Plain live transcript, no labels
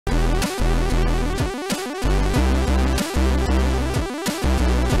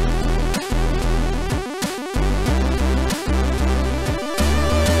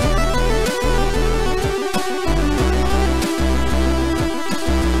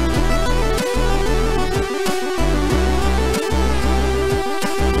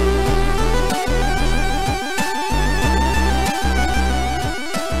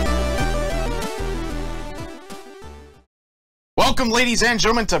Welcome, ladies and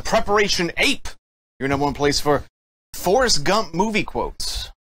gentlemen, to Preparation Ape, your #1 place for Forrest Gump movie quotes.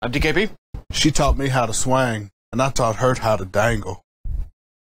 I'm DKP. She taught me how to swing, and I taught her how to dangle.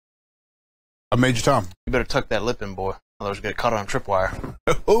 I Major Tom. You better tuck that lip in, boy. Otherwise you get caught on a tripwire.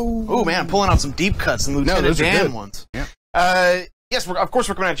 Oh, man, I'm pulling out some deep cuts and Lieutenant Dan ones. Yeah. Yes, of course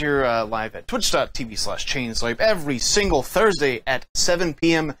we're coming out here live at twitch.tv/Chainsaw Ape every single Thursday at 7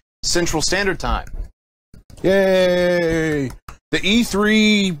 p.m. Central Standard Time. Yay! The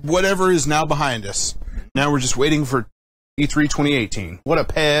E3 whatever is now behind us. Now we're just waiting for E3 2018. What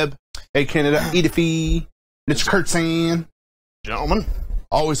up, Peb? Hey, Canada. Edifee. It's Kurtzan. Gentlemen.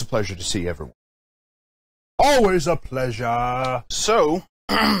 Always a pleasure to see everyone. Always a pleasure. So,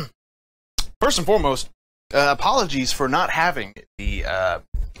 first and foremost, apologies for not having the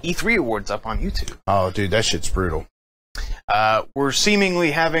E3 awards up on YouTube. Oh, dude, that shit's brutal. We're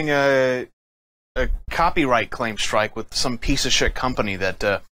seemingly having a copyright claim strike with some piece of shit company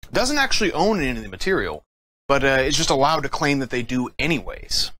that doesn't actually own any of the material, but is just allowed to claim that they do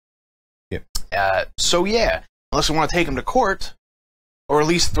anyways. Yep. So yeah, unless we want to take them to court, or at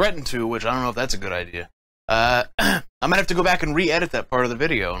least threaten to, which I don't know if that's a good idea. I might have to go back and re-edit that part of the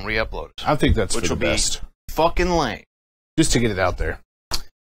video and re-upload it. I think that's which for the will best. Be fucking lame. Just to get it out there.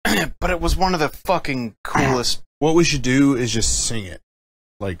 But it was one of the fucking coolest. What we should do is just sing it.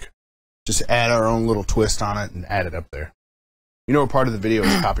 Like, just add our own little twist on it and add it up there. You know what part of the video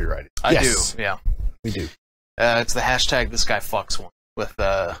is copyrighted? I do, yeah. We do. It's the hashtag this guy fucks one with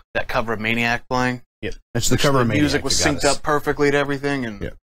that cover of Maniac playing. Yep. That's the cover of Maniac. The music was synced up perfectly to everything. And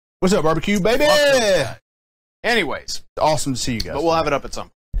yep. What's up, barbecue, baby? Anyways. Awesome to see you guys. But we'll have it up at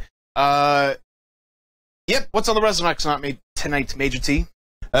some point. Yep. What's on the resume tonight's Major T?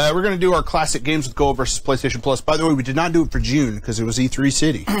 We're going to do our classic games with Gold versus PlayStation Plus. By the way, we did not do it for June because it was E3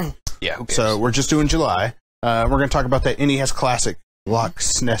 City. Yeah, who cares? So we're just doing July. We're going to talk about that NES Classic Loch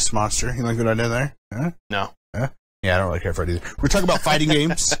SNES monster. You like what I did there? Huh? No. Huh? Yeah, I don't really care for it either. We're talking about fighting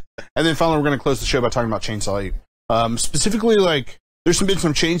games. And then finally, we're going to close the show by talking about Chainsaw Ape. Specifically, like, there's been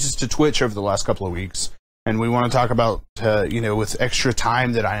some changes to Twitch over the last couple of weeks. And we want to talk about, with extra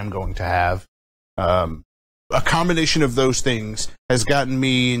time that I am going to have. A combination of those things has gotten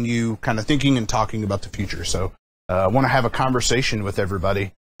me and you kind of thinking and talking about the future. So I want to have a conversation with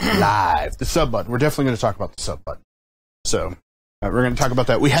everybody live. The sub button. We're definitely going to talk about the sub button. So we're going to talk about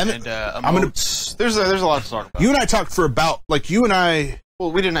that. We haven't. And, there's a lot to talk about. You and I talked for about you and I.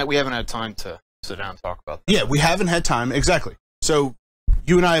 Well, we haven't had time to sit down and talk about that. Yeah, we haven't had time. Exactly. So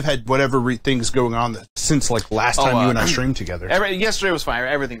you and I have had whatever things going on since last time you and I streamed together. Yesterday was fine.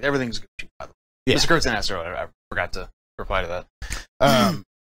 Everything's good. By the way. Yeah. Mr. Kurtzan asked earlier. I forgot to reply to that.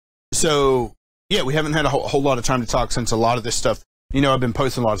 So, yeah, we haven't had a whole lot of time to talk since a lot of this stuff. I've been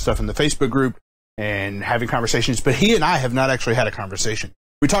posting a lot of stuff in the Facebook group and having conversations, but he and I have not actually had a conversation.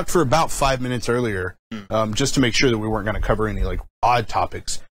 We talked for about 5 minutes earlier just to make sure that we weren't going to cover any, odd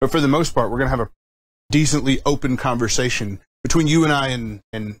topics. But for the most part, we're going to have a decently open conversation between you and I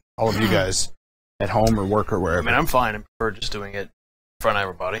and all of you guys at home or work or wherever. I mean, I'm fine. I prefer just doing it in front of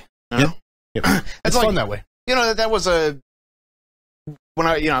everybody. Yep. It's fun that way. That was when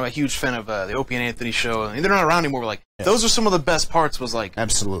I'm a huge fan of the Opie and Anthony show, and they're not around anymore. We're those are some of the best parts. Was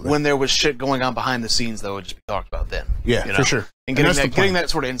absolutely when there was shit going on behind the scenes that would just be talked about then. Yeah, for sure. And getting that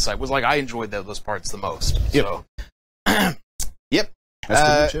sort of insight was I enjoyed those parts the most. Yep. So, yep.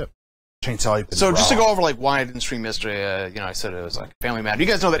 That's good. Chainsaw Ape. So just to go over why I didn't stream yesterday, I said it was family matter. You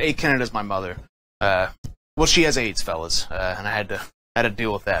guys know that A. Canada is my mother. Well, she has AIDS, fellas, and I had to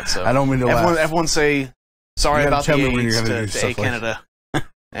deal with that. So I don't mean to laugh. Everyone say sorry about the AIDS to A. Like Canada,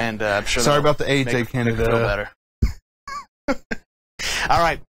 and I'm sure. Sorry about the AIDS, A. Canada. Feel better. All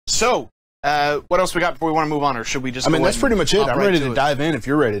right. So, what else we got before we want to move on, or should we just? That's pretty much it. I'm ready to dive in. If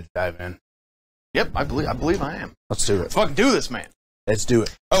you're ready to dive in. Yep, I believe I am. Let's do it. Fucking do this, man. Let's do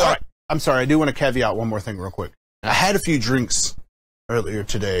it. Oh, all right. I'm sorry. I do want to caveat one more thing real quick. I had a few drinks earlier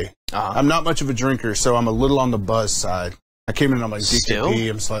today. I'm not much of a drinker, so I'm a little on the buzz side. I came in on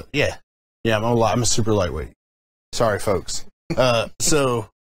DKP. Yeah, I'm a super lightweight. Sorry, folks. So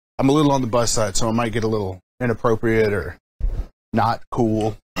I'm a little on the buzz side, so I might get a little inappropriate or not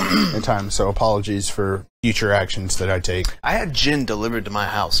cool at times. So apologies for future actions that I take. I had gin delivered to my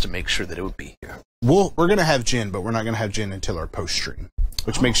house to make sure that it would be here. Well, we're gonna have gin, but we're not gonna have gin until our post stream.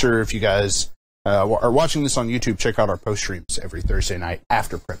 Which make sure if you guys are watching this on YouTube, check out our post streams every Thursday night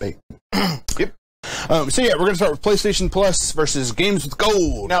after Prep 8. Yep. So yeah, we're gonna start with PlayStation Plus versus Games with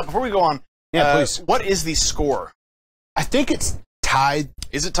Gold. Now, before we go on, please. What is the score? I think it's tied.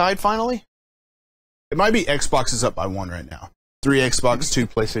 Is it tied finally? It might be Xbox is up by 1 right now. 3 Xbox, 2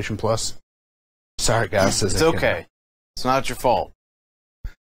 PlayStation Plus. Sorry, guys. It's okay. It's not your fault.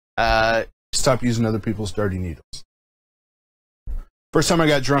 Stop using other people's dirty needles. First time I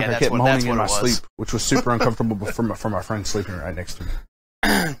got drunk, I kept moaning in my sleep, which was super uncomfortable for my friend sleeping right next to me.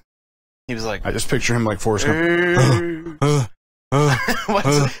 He was like... I just picture him like Forrest Gump.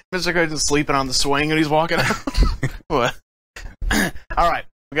 Mr. Coach sleeping on the swing and he's walking out. What? All right,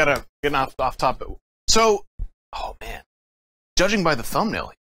 we gotta get off topic. So, oh man, judging by the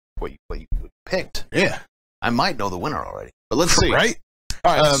thumbnail, what you picked, yeah, I might know the winner already. But let's see. Right?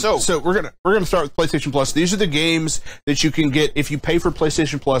 All right. So we're gonna start with PlayStation Plus. These are the games that you can get if you pay for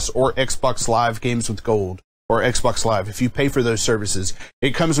PlayStation Plus or Xbox Live Games with Gold or Xbox Live. If you pay for those services,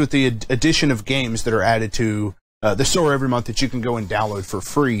 it comes with the addition of games that are added to the store every month that you can go and download for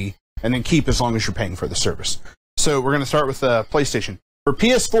free and then keep as long as you're paying for the service. So we're going to start with PlayStation. For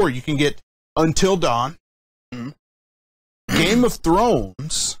PS4, you can get Until Dawn, Game of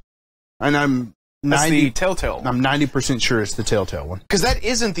Thrones, and That's the Telltale. I'm 90% sure it's the Telltale one. Because that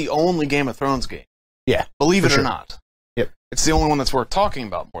isn't the only Game of Thrones game. Yeah. Believe it or not. Yep. It's the only one that's worth talking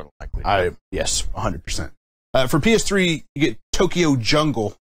about, more than likely. Yes, 100%. For PS3, you get Tokyo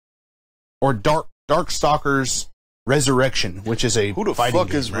Jungle or Darkstalkers Resurrection, which is a Who the fighting fuck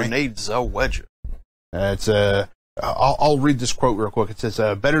game, is right? Renee Zellweger? It's I'll read this quote real quick. It says,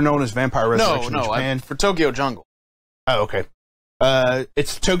 better known as Vampire Resurrection in Japan. For Tokyo Jungle. Oh, okay.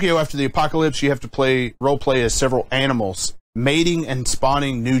 It's Tokyo after the apocalypse. You have to role play as several animals, mating and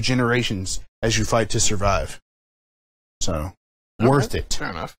spawning new generations as you fight to survive. So, worth it.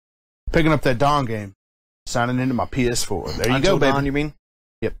 Fair enough. Picking up that Dawn game, signing into my PS4. There you Until go, baby. Dawn, you mean?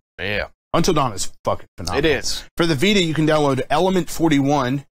 Yep. Yeah. Until Dawn is fucking phenomenal. It is. For the Vita, you can download Element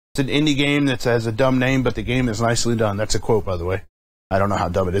 41. It's an indie game that has a dumb name, but the game is nicely done. That's a quote, by the way. I don't know how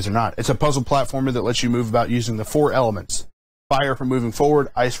dumb it is or not. It's a puzzle platformer that lets you move about using the 4 elements. Fire for moving forward,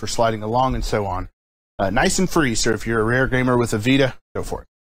 ice for sliding along, and so on. Nice and free, so if you're a rare gamer with a Vita, go for it.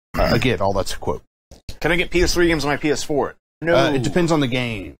 Again, all that's a quote. Can I get PS3 games on my PS4? No. It depends on the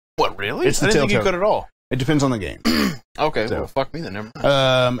game. What, really? It's the I didn't think you Telltale. could at all. It depends on the game. Okay, So. well, fuck me then, never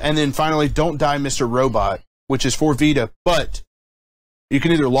mind. And then finally, Don't Die, Mr. Robot, which is for Vita, but you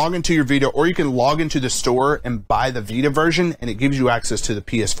can either log into your Vita or you can log into the store and buy the Vita version, and it gives you access to the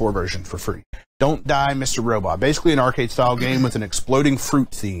PS4 version for free. Don't Die, Mr. Robot. Basically an arcade-style game with an exploding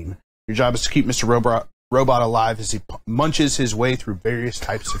fruit theme. Your job is to keep Mr. Robot alive as he munches his way through various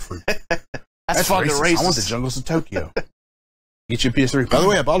types of fruit. That's fucking racist. I want the jungles of Tokyo. Get you a PS3. By the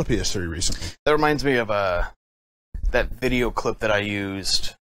way, I bought a PS3 recently. That reminds me of that video clip that I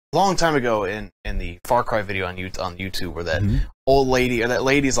used a long time ago in the Far Cry video on YouTube, where that old lady, or that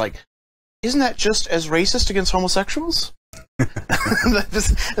lady's like, isn't that just as racist against homosexuals? And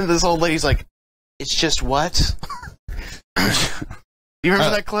this old lady's like, it's just what? You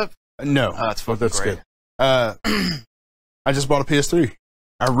remember that clip? No. Oh, that's fucking that's great. good. I just bought a PS3.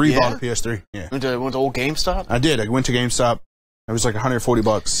 I rebought Yeah? a PS3. Yeah. Went to old GameStop? I did. I went to GameStop. It was like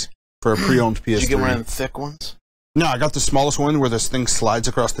 $140 for a pre-owned PS3. Did you get one of the thick ones? No, I got the smallest one where this thing slides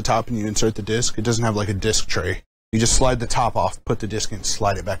across the top and you insert the disc. It doesn't have like a disc tray. You just slide the top off, put the disc in,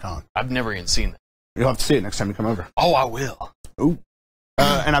 slide it back on. I've never even seen that. You'll have to see it next time you come over. Oh, I will. Ooh.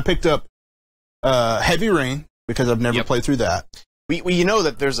 And I picked up Heavy Rain because I've never Yep. played through that. You know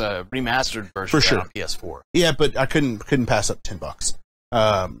that there's a remastered version For of that sure. on PS4. Yeah, but I couldn't pass up $10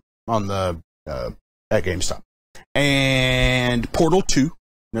 on the at GameStop. And Portal 2,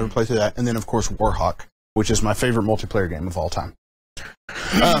 never played through that. And then of course Warhawk, which is my favorite multiplayer game of all time.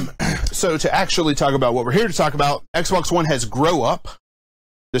 So to actually talk about what we're here to talk about, Xbox One has Grow Up,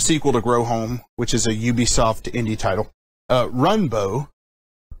 the sequel to Grow Home, which is a Ubisoft indie title. Runbow,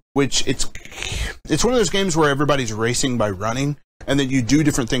 which it's one of those games where everybody's racing by running, and then you do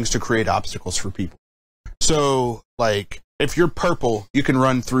different things to create obstacles for people. So, like, if you're purple, you can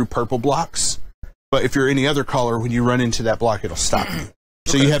run through purple blocks, but if you're any other color, when you run into that block, it'll stop you.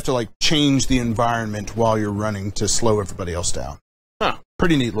 So you have to, like, change the environment while you're running to slow everybody else down. Huh.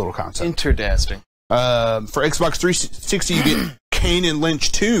 Pretty neat little concept. Interesting. For Xbox 360, you get Kane and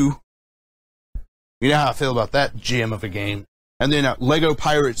Lynch 2. You know how I feel about that gem of a game. And then Lego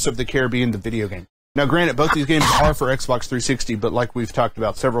Pirates of the Caribbean, the video game. Now, granted, both these games are for Xbox 360, but like we've talked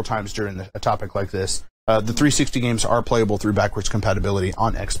about several times during a topic like this, the 360 games are playable through backwards compatibility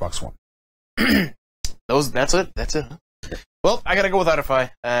on Xbox One. That's it. Well, I gotta go with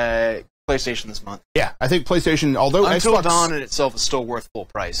PlayStation this month. Yeah, I think PlayStation, although Until Xbox... Dawn in itself is still worth full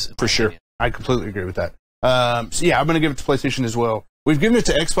price. in For my sure. opinion. I completely agree with that. So yeah, I'm going to give it to PlayStation as well. We've given it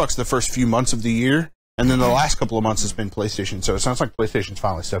to Xbox the first few months of the year, and then the last couple of months has been PlayStation, so it sounds like PlayStation's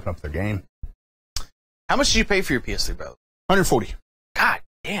finally stepping up their game. How much did you pay for your PS3, bro? $140. God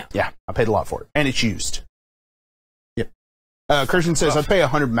damn. Yeah, I paid a lot for it. And it's used. Yep. Christian says, I'd pay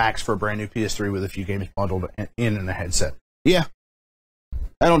 $100 max for a brand new PS3 with a few games bundled in and a headset. Yeah.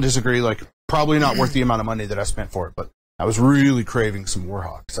 I don't disagree. Like, probably not worth the amount of money that I spent for it, but I was really craving some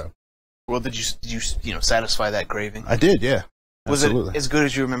Warhawk, so. Well, did you satisfy that craving? I did, yeah. Was it as good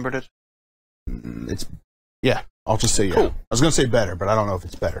as you remembered it? Yeah, I'll just say yeah. Cool. I was going to say better, but I don't know if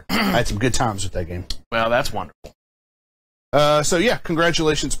it's better. I had some good times with that game. Well, that's wonderful. So yeah,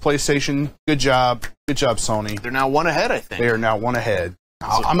 congratulations, PlayStation. Good job, Sony. They're now one ahead, I think. They are now one ahead.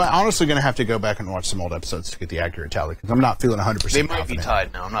 I'm honestly going to have to go back and watch some old episodes to get the accurate tally because I'm not feeling 100%. They might be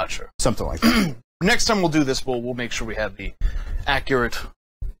tied now. I'm not sure. Something like that. Next time we'll do this, we'll make sure we have the accurate.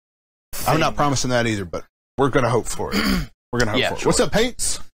 I'm not promising that either, but we're going to hope for it. We're going to hope for it. Sure. What's up,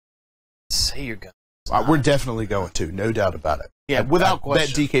 Paints? Say you're going. We're definitely going to, no doubt about it. Yeah, without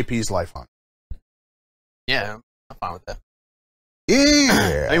question. Bet DKP's life on it. Yeah, I'm fine with that.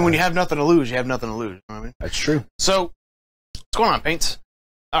 Yeah. I mean, when you have nothing to lose, you have nothing to lose. You know what I mean? That's true. So, what's going on, Paints?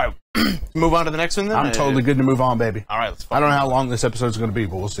 All right, move on to the next one then? I'm totally good to move on, baby. All right, let's I don't know how long this episode's going to be,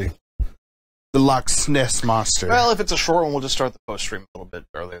 but we'll see. The Loch Ness Monster. Well, if it's a short one, we'll just start the post-stream a little bit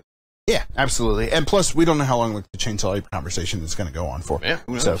earlier. Yeah, absolutely. And plus, we don't know how long the Chainsaw Ape conversation is going to go on for. Yeah,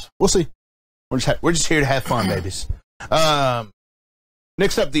 who knows? So, we'll see. We're just here to have fun, babies.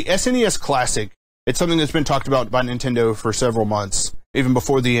 Next up, the SNES Classic. It's something that's been talked about by Nintendo for several months, even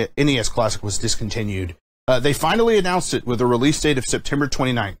before the NES Classic was discontinued. They finally announced it with a release date of September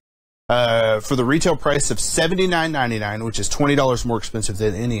 29th. For the retail price of $79.99, which is $20 more expensive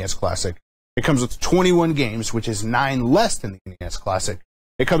than the NES Classic. It comes with 21 games, which is 9 less than the NES Classic.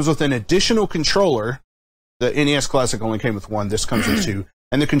 It comes with an additional controller. The NES Classic only came with 1. This comes with 2.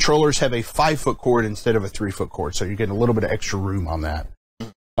 And the controllers have a 5-foot cord instead of a 3-foot cord, so you're getting a little bit of extra room on that.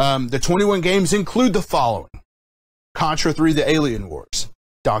 The 21 games include the following. Contra 3: The Alien Wars,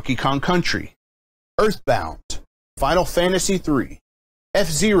 Donkey Kong Country, Earthbound, Final Fantasy 3,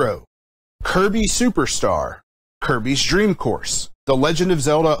 F-Zero, Kirby Superstar, Kirby's Dream Course, The Legend of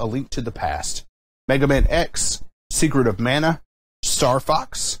Zelda: A Link to the Past, Mega Man X, Secret of Mana, Star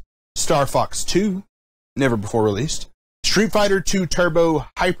Fox 2, never before released, Street Fighter II Turbo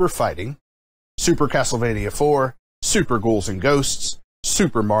Hyper Fighting, Super Castlevania 4, Super Ghouls and Ghosts,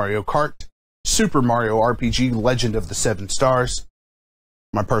 Super Mario Kart, Super Mario RPG Legend of the Seven Stars,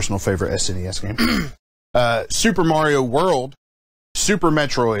 my personal favorite SNES game, Super Mario World, Super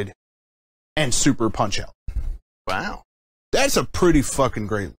Metroid, and Super Punch-Out. Wow. That's a pretty fucking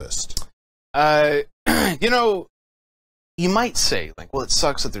great list. You might say, like, well, it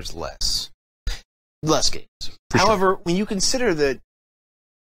sucks that there's less games. For However, when you consider that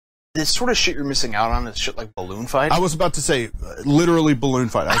this sort of shit you're missing out on is shit like Balloon Fight. I was about to say, literally Balloon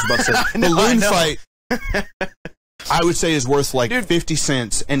Fight. I was about to say, Balloon Fight, I would say is worth like 50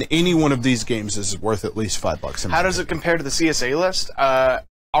 cents, and any one of these games is worth at least $5. How does it compare to the CSA list?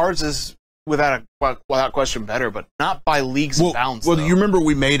 Ours is without question better, but not by leagues and bounds. Well, you remember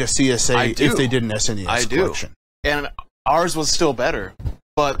we made a CSA if they did an SNES I do. collection. And ours was still better,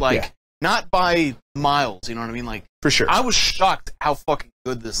 but not by miles, you know what I mean? Like, for sure. I was shocked how fucking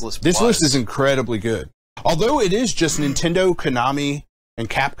good this list was. This list is incredibly good. Although it is just Nintendo, Konami, and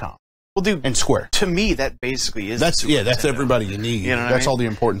Capcom. Well, dude, and Square. To me, that basically is that's everybody you need. You know that's all the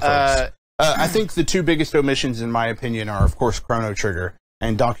important folks. I think the 2 biggest omissions, in my opinion, are, of course, Chrono Trigger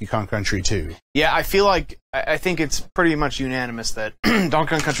and Donkey Kong Country 2. Yeah, I think it's pretty much unanimous that Donkey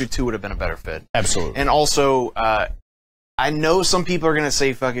Kong Country 2 would have been a better fit. Absolutely. And also, I know some people are going to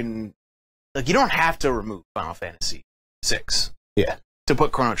say fucking... Like, you don't have to remove Final Fantasy 6 to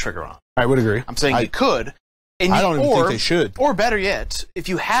put Chrono Trigger on. I would agree. I'm saying you could. And I don't even think they should. Or better yet, if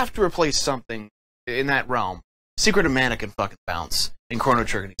you have to replace something in that realm, Secret of Mana can fucking bounce, and Chrono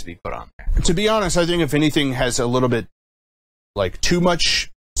Trigger needs to be put on there. To be honest, I think if anything has a little bit, like, too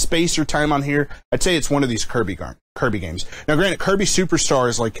much space or time on here, I'd say it's one of these Kirby games. Now, granted, Kirby Superstar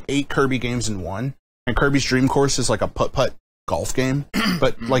is like 8 Kirby games in one, and Kirby's Dream Course is like a putt-putt golf game.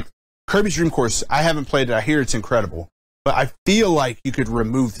 But, like, Kirby's Dream Course, I haven't played it. I hear it's incredible. But I feel like you could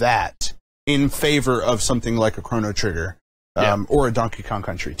remove that in favor of something like a Chrono Trigger or a Donkey Kong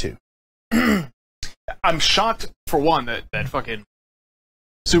Country 2. I'm shocked, for one, that fucking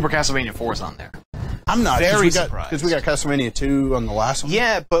Super Castlevania 4 is on there. I'm not. Very surprised. Because we got Castlevania 2 on the last one.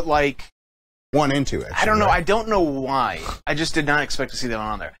 Yeah, but like... 1 and 2, actually. I don't know. Right? I don't know why. I just did not expect to see that one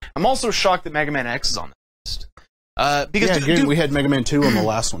on there. I'm also shocked that Mega Man X is on the list. Because we had Mega Man 2 on the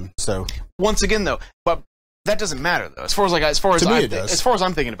last one, so... Once again, though, but that doesn't matter, though. As far as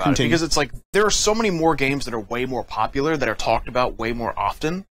I'm thinking about it, because it's like, there are so many more games that are way more popular, that are talked about way more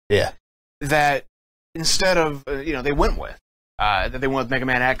often. Yeah. That instead of, they went with. that they went with Mega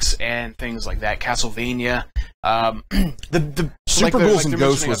Man X and things like that. Castlevania. The Super Ghouls and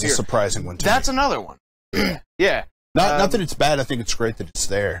Ghosts was a surprising one, too. That's another one. Yeah. Not that it's bad. I think it's great that it's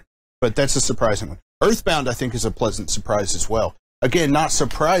there. But that's a surprising one. Earthbound, I think, is a pleasant surprise as well. Again, not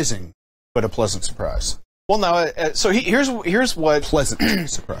surprising, but a pleasant surprise. Well, no. So here's what pleasant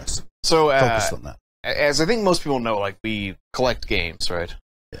surprise. So focused on that. As I think most people know, like we collect games, right?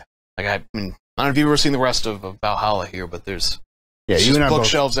 Yeah. Like I mean, I don't know if you've ever seen the rest of Valhalla here, but there's you and I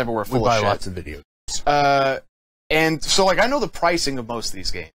bookshelves everywhere full of shit. Lots of videos. And so like I know the pricing of most of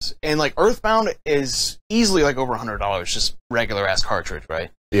these games, and like Earthbound is easily like over $100, just regular ass cartridge, right?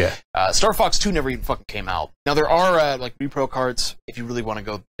 Yeah. Star Fox 2 never even fucking came out. Now there are like repro cards if you really want to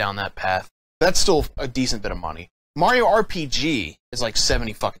go down that path. That's still a decent bit of money. Mario RPG is like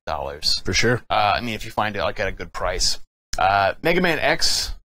 $70 fucking dollars. For sure. I mean, if you find it like at a good price. Mega Man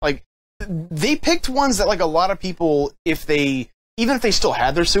X, like they picked ones that like a lot of people, even if they still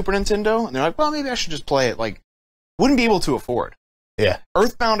had their Super Nintendo, and they're like, well, maybe I should just play it, like wouldn't be able to afford. Yeah.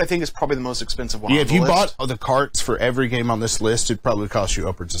 Earthbound, I think, is probably the most expensive one. Yeah, on if you list. bought the carts for every game on this list, it'd probably cost you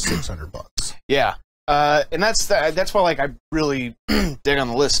upwards of $600. Yeah. And that's why like I really dig on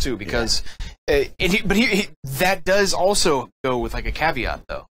the list too, because that does also go with like a caveat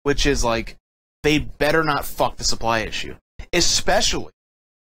though, which is like they better not fuck the supply issue, especially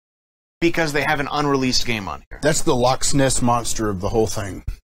because they have an unreleased game on here. That's the Loch Ness monster of the whole thing.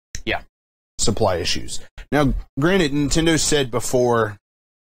 Yeah. Supply issues. Now, granted, Nintendo said before,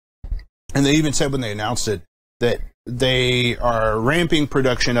 and they even said when they announced it, that they are ramping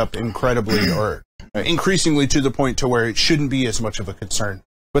production up incredibly or increasingly to the point to where it shouldn't be as much of a concern.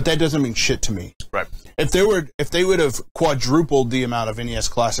 But that doesn't mean shit to me. Right. If they would have quadrupled the amount of NES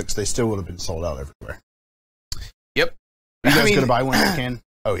Classics, they still would have been sold out everywhere. Yep. You guys going to buy one if you can?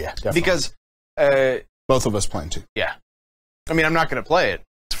 Oh, yeah, definitely. Because both of us plan to. Yeah. I mean, I'm not going to play it.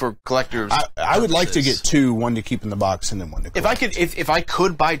 It's for collectors. I would like to get two, one to keep in the box and then one to collect. If I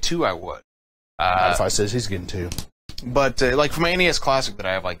could buy two, I would. If I says he's getting two. But, like, for my NES Classic that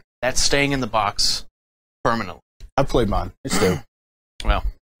I have, like, that's staying in the box permanently. I played mine. It's dope. Well,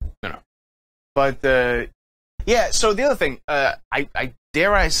 you know. But, yeah, so the other thing, I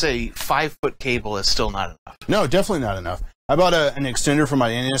dare I say 5-foot cable is still not enough. No, definitely not enough. I bought an extender for my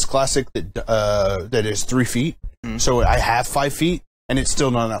NES Classic that is 3 feet. Mm-hmm. So I have 5 feet, and it's still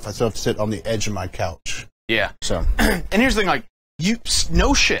not enough. I still have to sit on the edge of my couch. Yeah. So, and here's the thing, like,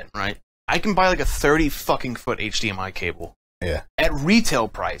 no shit, right? I can buy like a 30-fucking-foot HDMI cable. Yeah. At retail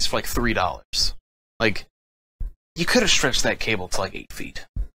price for like $3. Like, you could have stretched that cable to like 8 feet.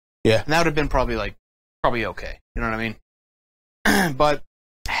 Yeah. And that would have been probably okay. You know what I mean? But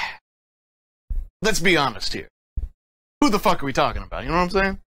let's be honest here. Who the fuck are we talking about? You know what I'm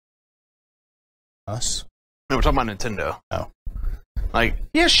saying? Us? No, we're talking about Nintendo. Oh. Like,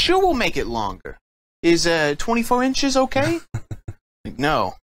 yeah, sure, we'll make it longer. Is 24 inches okay? Like,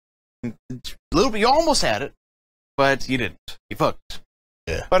 no. You almost had it, but you didn't. You fucked.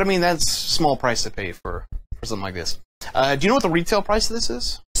 Yeah. But I mean, that's a small price to pay for something like this. Do you know what the retail price of this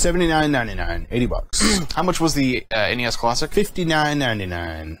is? $79.99, $80. How much was the NES Classic?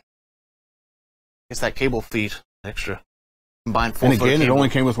 $59.99. Guess that cable feed extra. Combined 4 and again, it only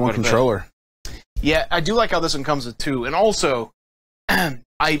came with one controller. Yeah, I do like how this one comes with two, and also,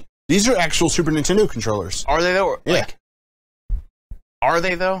 these are actual Super Nintendo controllers. Are they though? Yeah. Like, are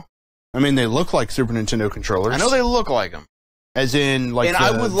they though? I mean, they look like Super Nintendo controllers. I know they look like them. As in, like, and I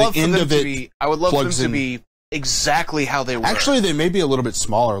would love for them to be. I would love them to be exactly how they were. Actually, they may be a little bit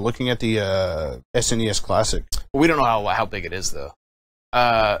smaller. Looking at the SNES Classic, we don't know how big it is though.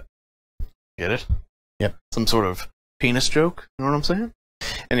 Get it? Yep. Some sort of penis joke. You know what I'm saying?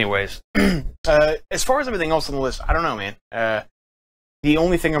 Anyways, as far as everything else on the list, I don't know, man. The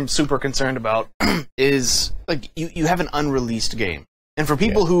only thing I'm super concerned about is like you have an unreleased game. And for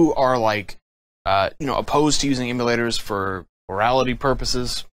people who are like, opposed to using emulators for morality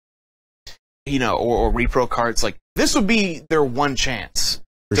purposes, or repro cards, like this would be their one chance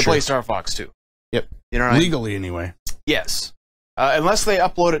to play Star Fox 2. Yep. You know what legally, anyway. Yes. Unless they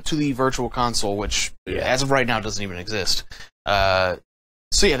upload it to the Virtual Console, which as of right now doesn't even exist. So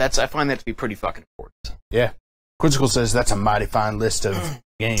yeah, I find that to be pretty fucking important. Yeah. Quizzical says that's a mighty fine list of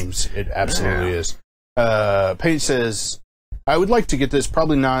games. It absolutely is. Paige says, I would like to get this,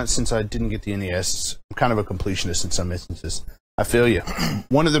 probably not since I didn't get the NES. I'm kind of a completionist in some instances. I feel you.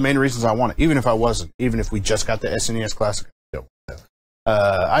 One of the main reasons I want it, even if I wasn't, even if we just got the SNES Classic.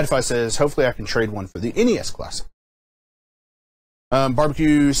 Idify says, hopefully I can trade one for the NES Classic.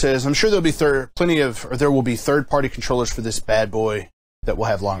 Barbecue says, I'm sure there will be third-party controllers for this bad boy that will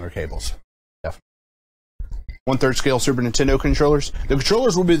have longer cables. Definitely. 1/3 scale Super Nintendo controllers. The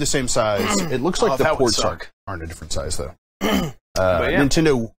controllers will be the same size. It looks like the ports aren't a different size, though.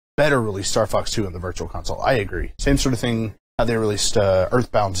 Nintendo better release Star Fox 2 on the Virtual Console. I agree. Same sort of thing how they released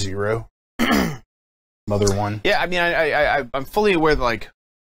Earthbound 0. Mother 1. Yeah, I mean, I'm fully aware that, like,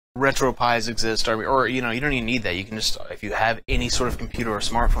 RetroPies exist, or you know, you don't even need that. You can just, if you have any sort of computer or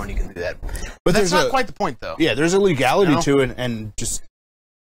smartphone, you can do that. But that's not quite the point, though. Yeah, there's a legality to it, and just...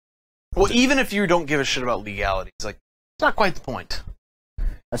 Well, even if you don't give a shit about legality, it's like, it's not quite the point.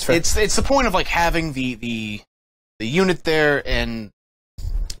 That's fair. It's the point of, like, having the unit there, and...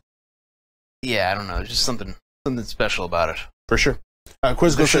 Yeah, I don't know, there's just something special about it. For sure.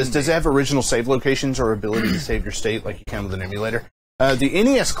 Quizgo says, does it have original save locations or ability to save your state like you can with an emulator? The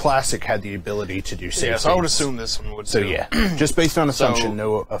NES Classic had the ability to do save. Yeah, so I would assume this one would. So yeah, just based on assumption,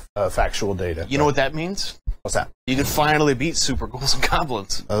 no factual data. You know what that means? What's that? You can finally beat Super Ghouls and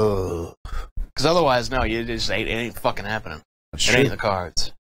Goblins. Oh, because otherwise, no, it ain't fucking happening. That's it true. ain't in the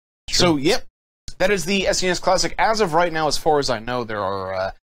cards. So yep, that is the SNES Classic. As of right now, as far as I know, there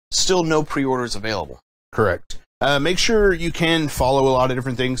are still no pre-orders available. Correct. Make sure you can follow a lot of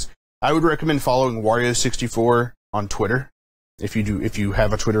different things. I would recommend following Wario64 on Twitter. If you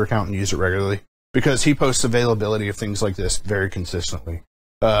have a Twitter account and use it regularly, because he posts availability of things like this very consistently.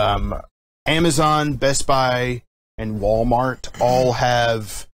 Amazon, Best Buy, and Walmart all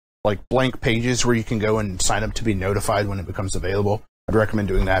have like blank pages where you can go and sign up to be notified when it becomes available. I'd recommend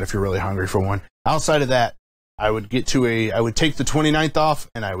doing that if you're really hungry for one. Outside of that, I would take the 29th off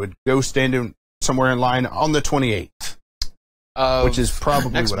and I would go stand somewhere in line on the 28th, which is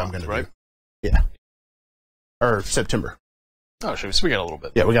probably what I'm going to do. Yeah, or September. Oh, so we got a little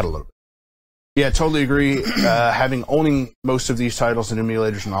bit. Yeah, we got a little bit. Yeah, totally agree. Owning most of these titles and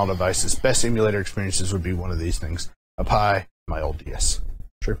emulators on all devices, best emulator experiences would be one of these things. A Pi, my old DS.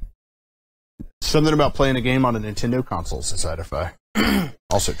 True. Something about playing a game on a Nintendo console, says Idify.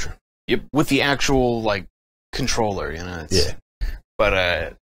 Also true. Yep, with the actual, like, controller, you know? Yeah.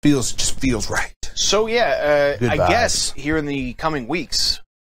 But, just feels right. So, yeah, I guess here in the coming weeks,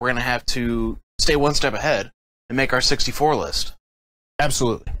 we're going to have to stay one step ahead and make our 64 list.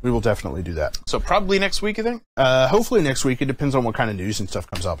 Absolutely. We will definitely do that. So probably next week, you think? Hopefully next week. It depends on what kind of news and stuff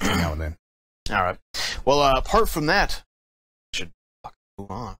comes out between now and then. All right. Well, apart from that, we should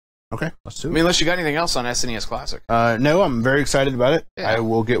move on. Okay, let's do it. I mean, unless you got anything else on SNES Classic. No, I'm very excited about it. Yeah. I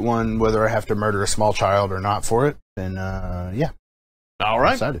will get one whether I have to murder a small child or not for it. And, yeah. All right.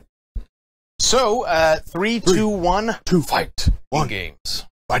 I'm excited. So, 3, 2, 1, fight. One. Games.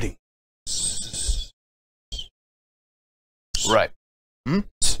 Fighting. Right.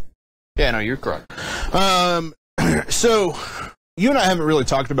 Yeah, no, you're correct. So, you and I haven't really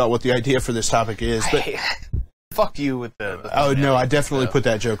talked about what the idea for this topic is, but... Fuck you with the oh, no, I definitely put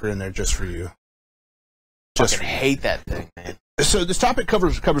that Joker in there just for you. Just hate that thing, man. So, this topic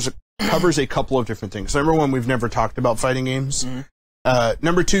covers a couple of different things. Number one, we've never talked about fighting games. Mm-hmm.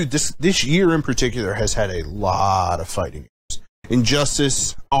 Number two, this year in particular has had a lot of fighting games.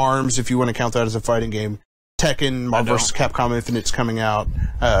 Injustice, ARMS, if you want to count that as a fighting game, Tekken, Marvel vs. Capcom Infinite's coming out,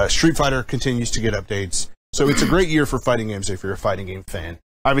 Street Fighter continues to get updates. So it's a great year for fighting games if you're a fighting game fan.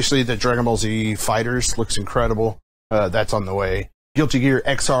 Obviously, the Dragon Ball Z Fighters looks incredible. That's on the way. Guilty Gear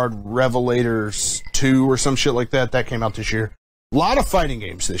Xrd Revelators 2 or some shit like that. That came out this year. A lot of fighting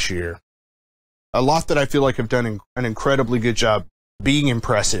games this year. A lot that I feel like have done an incredibly good job being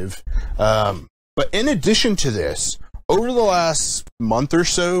impressive. But in addition to this, over the last month or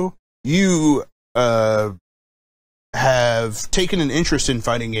so, you have taken an interest in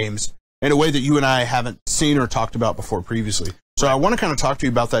fighting games in a way that you and I haven't seen or talked about before previously. So I want to kind of talk to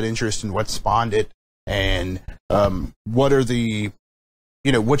you about that interest and what spawned it, and what are the,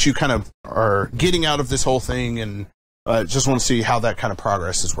 what you kind of are getting out of this whole thing, and just want to see how that kind of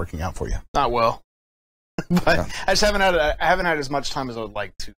progress is working out for you. Not well, but yeah. I just haven't had as much time as I would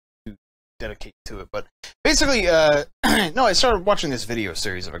like to dedicate to it. But basically, no, I started watching this video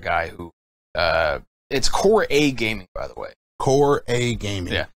series of a guy who, it's Core A Gaming, by the way. Core A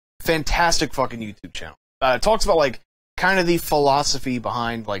Gaming. Yeah. Fantastic fucking YouTube channel. Talks about, like, kind of the philosophy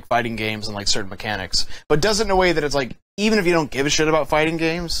behind, like, fighting games and, like, certain mechanics, but does it in a way that it's, like, even if you don't give a shit about fighting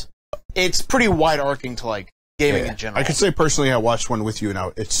games, it's pretty wide-arcing to, like, gaming in general. I could say personally I watched one with you,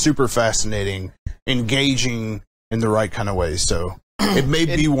 and it's super fascinating, engaging in the right kind of ways, so it made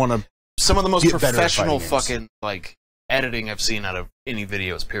me want to some of the most professional fucking, like, editing I've seen out of any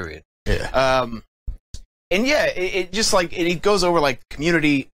videos, period. Yeah. And yeah, it just, like, it goes over, like,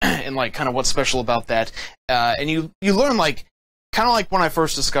 community and, like, kind of what's special about that. And you learn, like, kind of like when I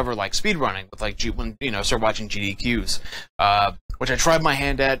first discovered, like, speedrunning with, like, when, started watching GDQs, which I tried my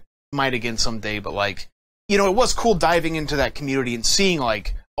hand at, might again someday, but, like, you know, it was cool diving into that community and seeing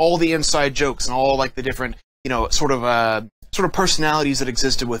like all the inside jokes and all like the different, you know, sort of personalities that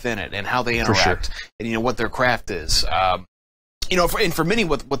existed within it and how they interact and, you know, what their craft is. You know, for many,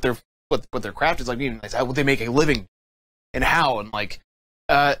 what their craft is, like, even like, how would they make a living and how, and like,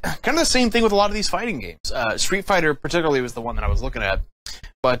 kind of the same thing with a lot of these fighting games. Street Fighter particularly was the one that I was looking at,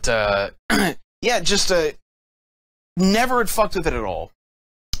 but yeah, just never had fucked with it at all.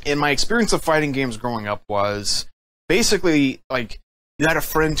 And my experience of fighting games growing up was basically like you had a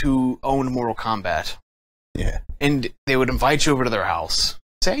friend who owned Mortal Kombat. Yeah. And they would invite you over to their house.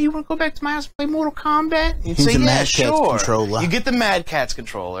 Say, hey, you want to go back to my house and play Mortal Kombat? And you'd He's say, the yeah, Mad sure. Catz controller. You get the Mad Catz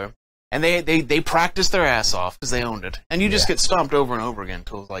controller. And they practiced their ass off because they owned it. And you just get stomped over and over again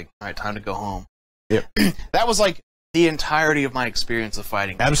until it was like, all right, time to go home. Yep. That was like the entirety of my experience of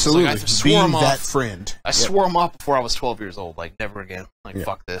fighting games. Absolutely. Like, I swore Being them that off. friend. I swore them off before I was 12 years old. Like, never again. Like,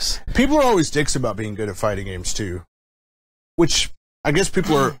 fuck this. People are always dicks about being good at fighting games, too. Which, I guess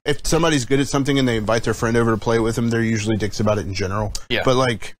people are, if somebody's good at something and they invite their friend over to play with them, they're usually dicks about it in general. Yeah. But,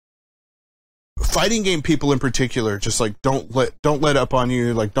 like, fighting game people in particular, just, like, don't let up on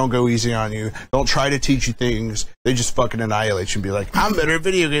you, like, don't go easy on you, don't try to teach you things. They just fucking annihilate you and be like, I'm better at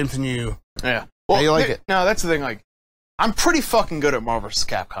video games than you. Yeah. Well, how you like it? No, that's the thing, like, I'm pretty fucking good at Marvel vs.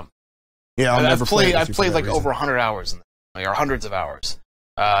 Capcom. Yeah, I've played like over 100 hours in that, like, or hundreds of hours.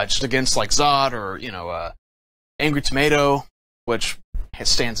 Just against like Zod or, you know, Angry Tomato, which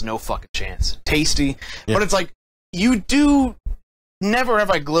stands no fucking chance. Tasty. Yeah. But it's like, never have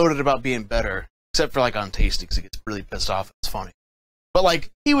I gloated about being better, except for like on Tasty, because he gets really pissed off. It's funny. But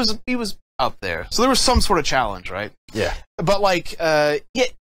like, he was up there. So there was some sort of challenge, right? Yeah. But like,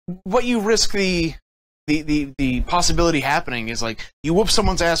 what you risk the possibility happening is like you whoop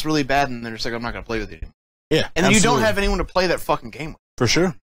someone's ass really bad and they're just like, I'm not gonna play with you anymore. Yeah. And then you don't have anyone to play that fucking game with. For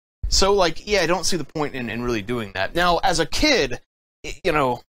sure. So like, yeah, I don't see the point in really doing that. Now, as a kid, you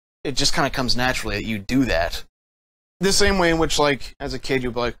know, it just kind of comes naturally that you do that. The same way in which, like, as a kid,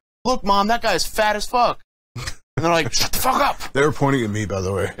 you'll be like, look, Mom, that guy's fat as fuck. And they're like, shut the fuck up. They were pointing at me, by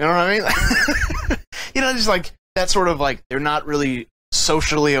the way. You know what I mean? You know, just like that sort of like, they're not really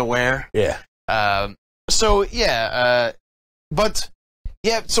socially aware. Yeah. So yeah, but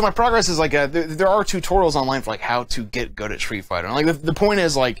yeah. So my progress is like there are tutorials online for like how to get good at Street Fighter. And like the point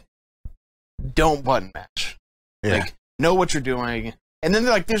is like, don't button match. Yeah. Like know what you're doing, and then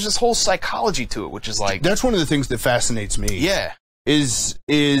like there's this whole psychology to it, which is like that's one of the things that fascinates me. Yeah. Is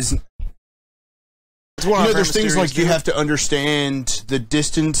it's one you know, there's things like you have to understand the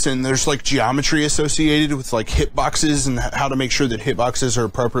distance, and there's like geometry associated with like hitboxes and how to make sure that hitboxes are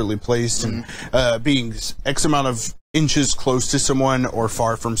appropriately placed, and being X amount of inches close to someone or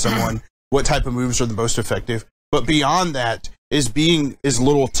far from someone, what type of moves are the most effective. But beyond that is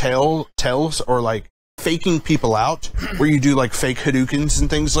little tells or like faking people out, where you do like fake Hadoukens and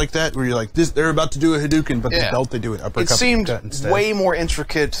things like that, where you're like, they're about to do a Hadouken, but they do an uppercut. It seemed instead. way more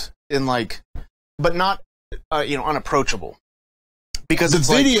intricate in like, but not you know, unapproachable. Because the it's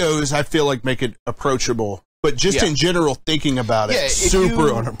videos, I feel like, make it approachable, but just in general, thinking about it,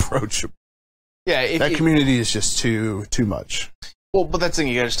 super unapproachable. Yeah, that community is just too much. Well, but that's the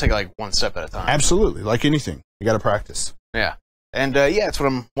thing, you gotta just take it like one step at a time. Absolutely, like anything, you gotta practice. Yeah, and yeah, it's what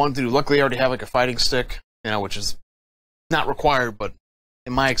I'm wanting to do. Luckily, I already have like a fighting stick, you know, which is not required, but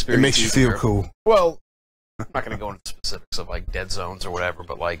in my experience, it makes you feel cool. Well, I'm not gonna go into the specifics of like dead zones or whatever,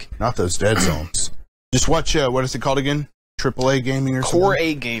 but like not those dead zones. Just watch what is it called again? AAA Gaming or something? Core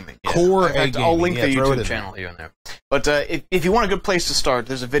A Gaming. Yeah. Core A Gaming. I'll link the YouTube channel here and there. But if you want a good place to start,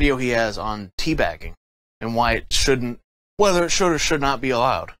 there's a video he has on teabagging and why it shouldn't, whether it should or should not be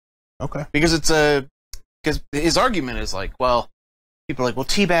allowed. Okay. Because because his argument is like, well, people are like, well,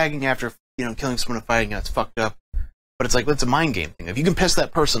 teabagging after, you know, killing someone and fighting, that's fucked up. But it's like, that's a mind game thing. If you can piss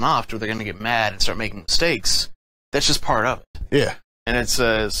that person off to where they're going to get mad and start making mistakes, that's just part of it. Yeah. And it's,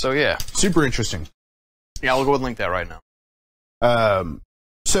 so yeah. Super interesting. Yeah, I'll go and link that right now.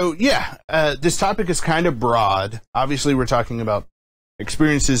 So yeah, this topic is kind of broad. Obviously, we're talking about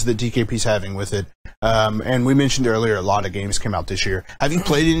experiences that DKP's having with it. And we mentioned earlier, a lot of games came out this year. Have you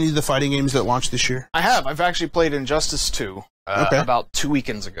played any of the fighting games that launched this year? I have. I've actually played Injustice 2 about 2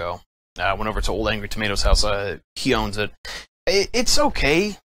 weekends ago. I went over to Old Angry Tomato's house. He owns it. It's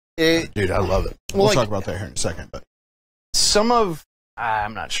okay. Dude, I love it. We'll talk about that here in a second. But some of...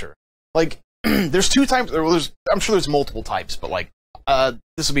 I'm not sure. Like, there's two types... I'm sure there's multiple types, but like,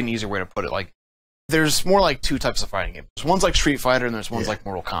 this would be an easier way to put it. Like, there's more like two types of fighting games. There's one's like Street Fighter, and there's one's like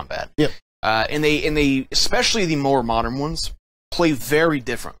Mortal Kombat. Yep. And they, especially the more modern ones, play very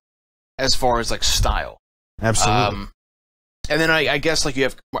different as far as like style. Absolutely. And then I guess like you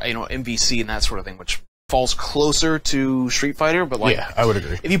have, you know, MVC and that sort of thing, which falls closer to Street Fighter, but like, yeah, I would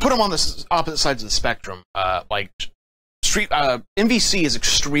agree. if you put them on the opposite sides of the spectrum, like MVC is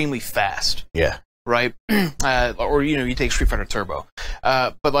extremely fast. Yeah. Right? Or, you take Street Fighter Turbo.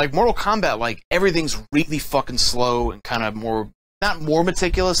 But like Mortal Kombat, like everything's really fucking slow and kind of not more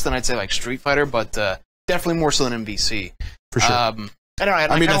meticulous than I'd say like Street Fighter, but definitely more so than MVC. For sure. I don't know.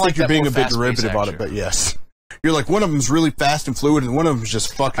 I think you're being a bit derivative on it, but yes. You're like, one of them's really fast and fluid, and one of them's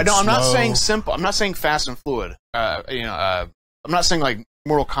just fucking slow. I'm not saying simple. I'm not saying fast and fluid. I'm not saying like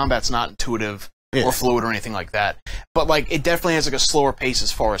Mortal Kombat's not intuitive or fluid or anything like that. But like, it definitely has like a slower pace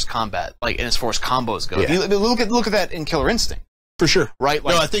as far as combat, like, and as far as combos go. Yeah. If you look at that in Killer Instinct, for sure, right?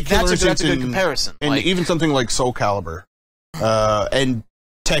 Like, no, I think that's a good comparison. And like, even something like Soul Calibur, and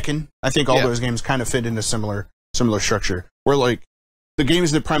Tekken, I think all those games kind of fit into similar structure. Where like the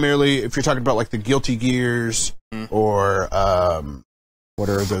games that primarily, if you're talking about like the Guilty Gears or what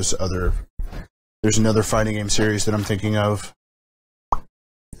are those other? There's another fighting game series that I'm thinking of.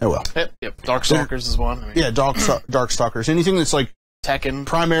 Oh well. Yep. Darkstalkers is one. Darkstalkers. Anything that's like Tekken,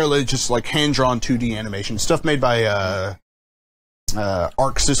 primarily just like hand-drawn 2D animation stuff made by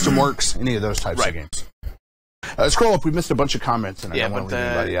Arc System Works. Any of those types of games. Scroll up. We missed a bunch of comments, and I don't want to leave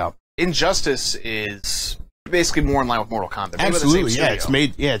anybody out. Injustice is basically more in line with Mortal Kombat. Absolutely, yeah.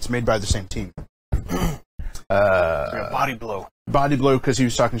 It's made by the same team. Body Blow. Body Blow, because he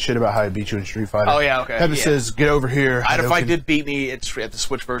was talking shit about how he beat you in Street Fighter. Oh yeah, okay. Peppa says, "Get over here." Hadouken did beat me at the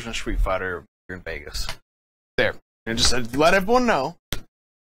Switch version of Street Fighter here in Vegas. There, and just let everyone know.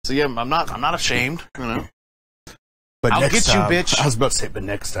 So yeah, I'm not ashamed. But I'll next get time, you, bitch. I was about to say, but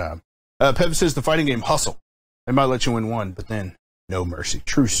next time. Peppa says the fighting game Hustle. They might let you win one, but then no mercy.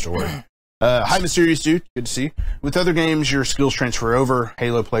 True story. Hi, Mysterious Dude. Good to see you. With other games, your skills transfer over.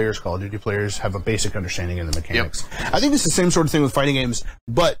 Halo players, Call of Duty players have a basic understanding of the mechanics. Yep. I think it's the same sort of thing with fighting games,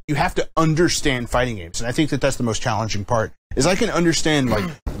 but you have to understand fighting games. And I think that that's the most challenging part, is I can understand, like,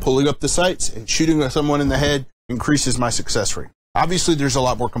 pulling up the sights and shooting someone in the head increases my success rate. Obviously, there's a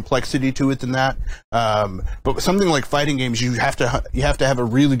lot more complexity to it than that. But with something like fighting games, you have to have a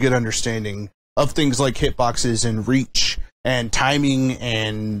really good understanding of things like hitboxes and reach and timing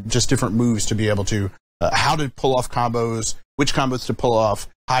and just different moves to be able to how to pull off combos, which combos to pull off,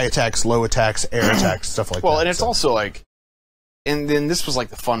 high attacks, low attacks, air attacks, stuff like that. Well, and it's also like, and then this was like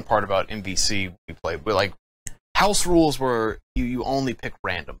the fun part about MVC we played, but like house rules were you only pick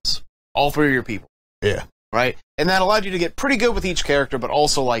randoms, all three of your people. Yeah. Right? And that allowed you to get pretty good with each character, but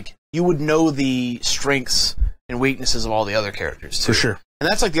also like you would know the strengths and weaknesses of all the other characters too. For sure. And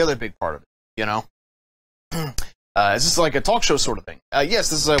that's like the other big part of it, It's just like a talk show sort of thing. Yes,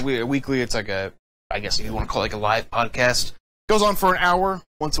 this is a weekly, it's like I guess you want to call it like a live podcast. Goes on for an hour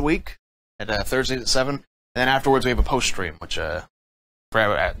once a week at Thursdays at 7. And then afterwards we have a post stream, which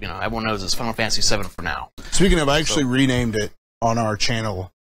everyone knows is Final Fantasy 7 for now. Speaking of, I actually renamed it on our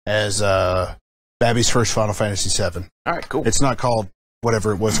channel as Babby's First Final Fantasy 7. All right, cool. It's not called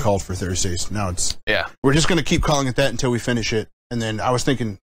whatever it was called for Thursdays. Now it's we're just going to keep calling it that until we finish it. And then I was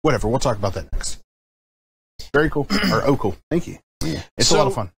thinking, whatever, we'll talk about that next. Very cool. Cool. Thank you. Yeah. It's a lot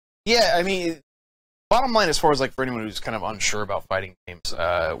of fun. Yeah, I mean, bottom line, as far as like for anyone who's kind of unsure about fighting games,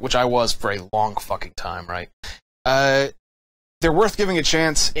 which I was for a long fucking time, right? They're worth giving a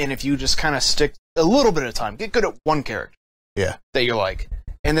chance, and if you just kind of stick a little bit of time, get good at one character, that you like,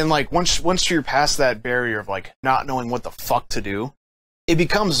 and then like once you're past that barrier of like not knowing what the fuck to do, it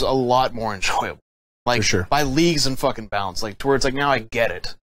becomes a lot more enjoyable. Like, by leagues and fucking bounds, like to where it's like now I get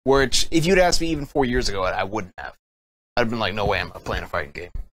it. Where if you'd asked me even 4 years ago, I wouldn't have. I'd have been like, no way, I'm playing a fighting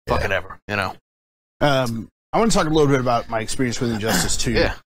game. Fuck it ever, I want to talk a little bit about my experience with Injustice 2.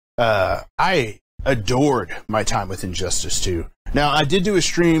 I adored my time with Injustice 2. Now, I did do a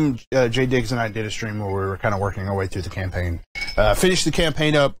stream, Jay Diggs and I did a stream where we were kind of working our way through the campaign. Finished the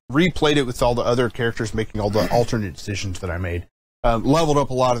campaign up, replayed it with all the other characters, making all the alternate decisions that I made. Leveled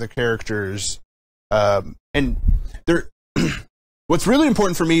up a lot of the characters. And there, what's really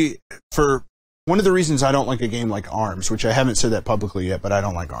important for me, for one of the reasons I don't like a game like ARMS, which I haven't said that publicly yet, but I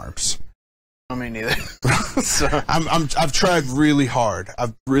don't like ARMS. I mean, neither. So. I've tried really hard.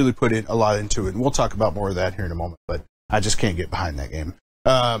 I've really put in a lot into it, and we'll talk about more of that here in a moment, but I just can't get behind that game.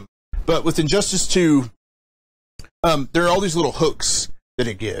 But with Injustice 2, there are all these little hooks that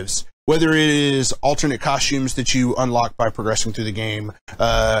it gives. Whether it is alternate costumes that you unlock by progressing through the game,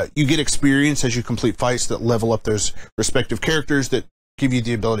 you get experience as you complete fights that level up those respective characters that give you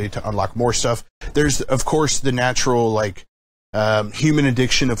the ability to unlock more stuff. There's, of course, the natural, like, human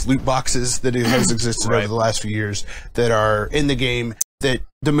addiction of loot boxes that has existed over the last few years that are in the game, that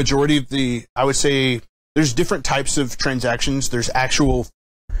the majority of I would say, there's different types of transactions. There's actual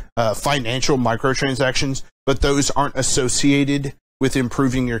financial microtransactions, but those aren't associated with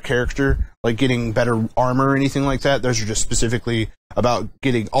improving your character, like getting better armor or anything like that. Those are just specifically about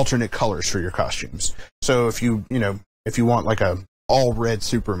getting alternate colors for your costumes. So if you want like a all red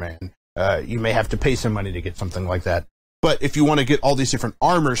Superman, you may have to pay some money to get something like that. But if you want to get all these different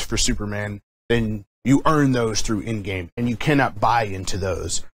armors for Superman, then you earn those through in-game, and you cannot buy into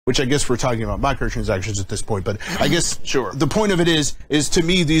those. Which I guess we're talking about microtransactions at this point, but I guess sure. The point of it is to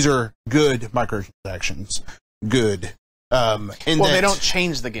me these are good microtransactions. Good. They don't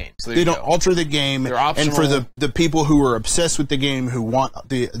change the game. So they don't alter the game. They're optional. And for the people who are obsessed with the game, who want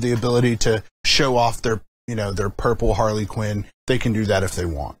the ability to show off their purple Harley Quinn, they can do that if they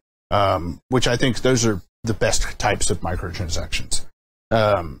want. Which I think those are the best types of microtransactions.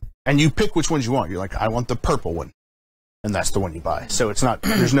 And you pick which ones you want. You're like, I want the purple one, and that's the one you buy. So it's not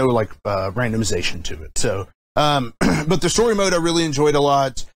there's no like randomization to it. So, but the story mode I really enjoyed a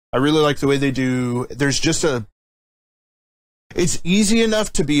lot. I really like the way they do. There's just it's easy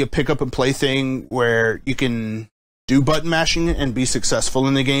enough to be a pick up and play thing where you can do button mashing and be successful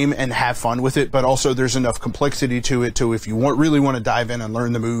in the game and have fun with it, but also there's enough complexity to it to if you really want to dive in and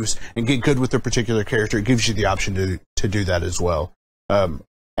learn the moves and get good with a particular character, it gives you the option to do that as well.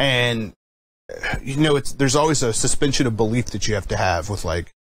 And there's always a suspension of belief that you have to have with like,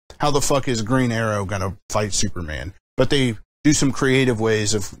 how the fuck is Green Arrow gonna fight Superman? But they do some creative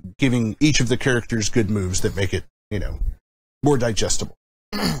ways of giving each of the characters good moves that make it, more digestible.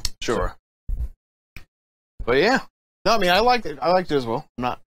 Sure. But yeah. No, I mean, I liked it. I liked it as well.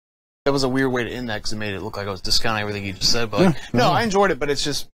 That was a weird way to end that because it made it look like I was discounting everything you just said. But like, no, I enjoyed it, but it's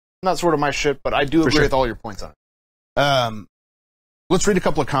just not sort of my shit. But I do agree with all your points on it. Let's read a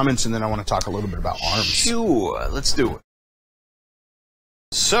couple of comments, and then I want to talk a little bit about ARMS. Sure, let's do it.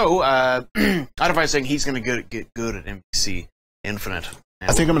 So, Idify saying he's going to get good at NBC Infinite.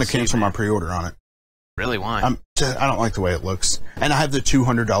 I think I'm going to cancel my pre-order on it. Really? Why? I don't like the way it looks. And I have the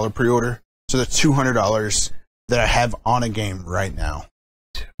 $200 pre-order. So the $200 that I have on a game right now.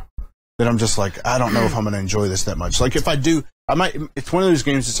 That I'm just like, I don't know if I'm going to enjoy this that much. Like, if I do, I might. It's one of those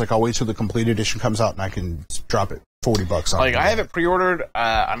games that's like, I'll wait till the complete edition comes out and I can drop it $40 on it. Like, I have it pre-ordered.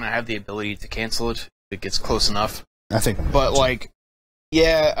 I'm going to have the ability to cancel it if it gets close enough. I think. But, like,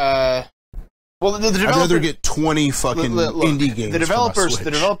 yeah, well, the developer, I'd rather get 20 fucking indie games. The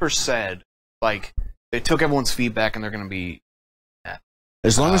developers said, like, they took everyone's feedback and they're going to be.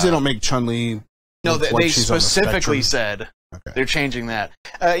 As long as they don't make Chun-Li. No, they specifically said they're changing that.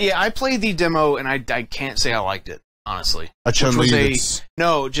 Yeah, I played the demo and I can't say I liked it, honestly. A Chun-Li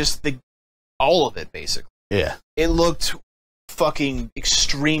no, just all of it, basically. Yeah. It looked fucking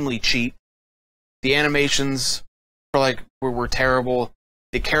extremely cheap. The animations were terrible.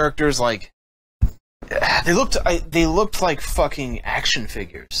 The characters, like, they looked like fucking action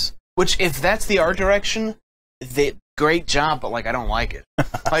figures. Which, if that's the art direction, great job, but, like, I don't like it.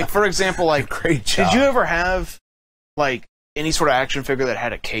 Like, for example, like, great job. Did you ever have, like, any sort of action figure that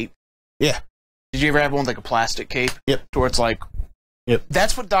had a cape? Yeah. Did you ever have one with, like, a plastic cape? Yep. To where it's like, yep.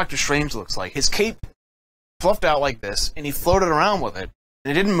 That's what Doctor Strange looks like. His cape fluffed out like this, and he floated around with it,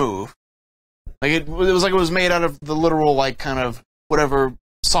 and it didn't move. Like, it was like it was made out of the literal, like, kind of, whatever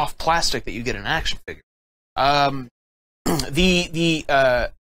soft plastic that you get in an action figure.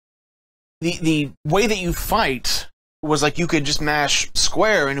 The way that you fight was like you could just mash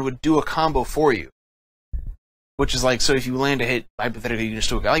square and it would do a combo for you. Which is like, so if you land a hit, hypothetically, you just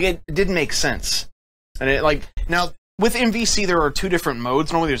do it. Like, it didn't make sense. And it, like, now, with MVC, there are two different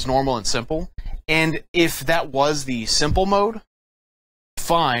modes. Normally, there's normal and simple. And if that was the simple mode,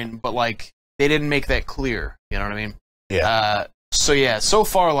 fine, but, like, they didn't make that clear. You know what I mean? Yeah. So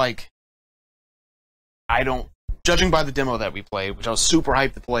far, like, judging by the demo that we played, which I was super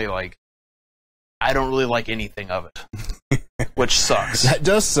hyped to play, like, I don't really like anything of it. Which sucks. That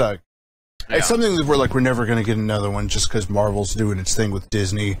does suck. Yeah. It's something that we're never going to get another one just because Marvel's doing its thing with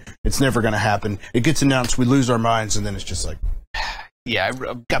Disney. It's never going to happen. It gets announced, we lose our minds, and then it's just like... Yeah,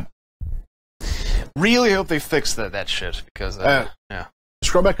 I really hope they fix that shit, because, yeah.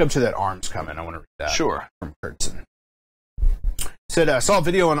 Scroll back up to that ARMS comment. I want to read that. Sure. From Kurtzen. Said, I saw a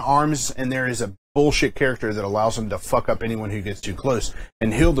video on ARMS, and there is a bullshit character that allows them to fuck up anyone who gets too close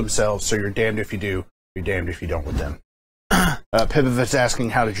and heal themselves, so you're damned if you do, you're damned if you don't with them. Pivot's asking,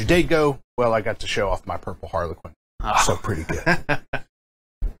 how did your date go? Well, I got to show off my purple Harlequin. Oh. So pretty good.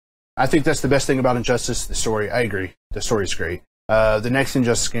 I think that's the best thing about Injustice, the story. I agree. The story's great. The next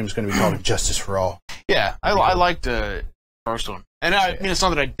Injustice game is going to be called Injustice for All. Yeah, I liked the first one. And I mean, it's not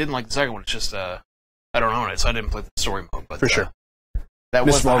that I didn't like the second one, it's just, I don't own it, so I didn't play the story mode. But, for sure. That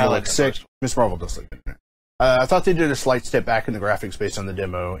Miss was Marvel looks sick. Miss Marvel does look good. I thought they did a slight step back in the graphics based on the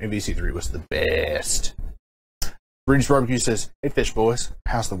demo. MVC3 was the best. Breed's Barbecue says, "Hey, Fish Boys,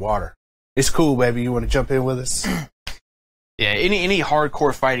 how's the water? It's cool, baby. You want to jump in with us?" Yeah, any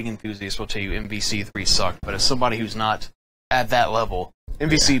hardcore fighting enthusiast will tell you MVC3 sucked, but as somebody who's not at that level,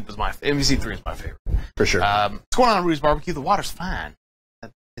 MVC3 is my favorite. For sure. What's going on, Breed's Barbecue? The water's fine.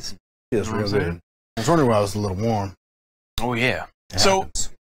 Feels real good. I was wondering why it was a little warm. Oh, yeah. So,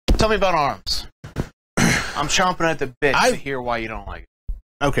 tell me about ARMS. I'm chomping at the bit to hear why you don't like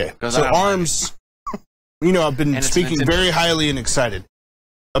it. Okay, so ARMS, I've been speaking very highly and excited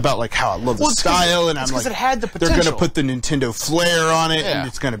about like how I love the style, and I'm like, it had the potential. They're going to put the Nintendo flair on it, and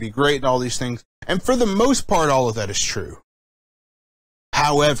it's going to be great, and all these things. And for the most part, all of that is true.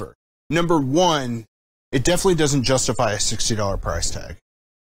 However, number one, it definitely doesn't justify a $60 price tag.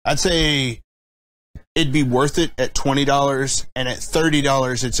 I'd say it'd be worth it at $20, and at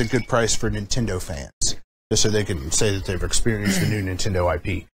 $30, it's a good price for Nintendo fans, just so they can say that they've experienced the new Nintendo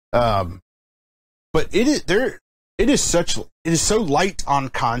IP. But it is so light on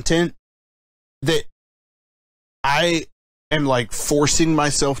content that I am like forcing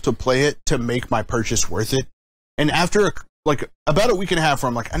myself to play it to make my purchase worth it. And after about a week and a half, where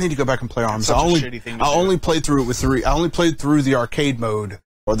I'm like, I need to go back and play ARMS. I only played through it with 3. I only played through the arcade mode,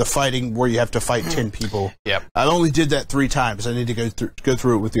 or the fighting where you have to fight 10 people. Yep. I only did that 3 times. I need to go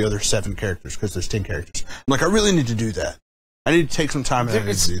through it with the other 7 characters because there's 10 characters. I'm like, I really need to do that. I need to take some time.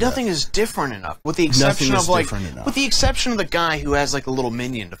 Nothing is different enough, with the exception of the guy who has like a little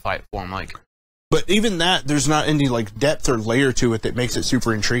minion to fight for him. Like, but even that, there's not any like depth or layer to it that makes it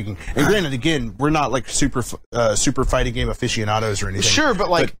super intriguing. And granted, again, we're not like super fighting game aficionados or anything. Sure, but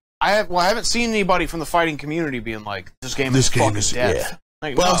like I haven't seen anybody from the fighting community being like, this game is fucking depth. Yeah.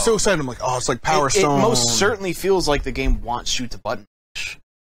 Like, well, I was so excited. I'm like, oh, it's like Power Stone. It most certainly feels like the game wants you to button push,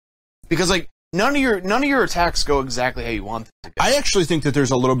 because like none of your attacks go exactly how you want them to go. I actually think that there's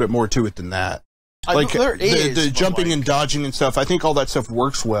a little bit more to it than that. Like there is, the jumping and dodging and stuff. I think all that stuff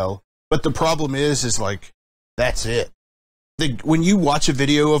works well, but the problem is like that's it. When you watch a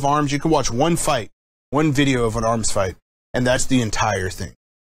video of ARMS, you can watch one video of an ARMS fight, and that's the entire thing.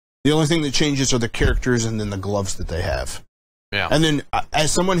 The only thing that changes are the characters and then the gloves that they have. Yeah. And then, as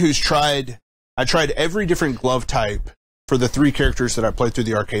someone who's tried every different glove type for the 3 characters that I played through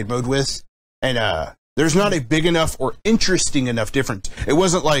the arcade mode with, and there's not a big enough or interesting enough difference. It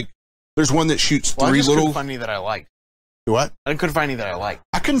wasn't like there's one that shoots 3 I little. couldn't find any that I liked. What? I couldn't find any that I liked.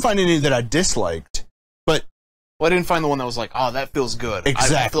 I couldn't find any that I disliked, but. Well, I didn't find the one that was like, oh, that feels good.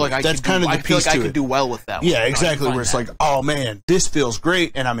 Exactly. I feel like I could do well with that one. Yeah, exactly. Where it's like, oh man, this feels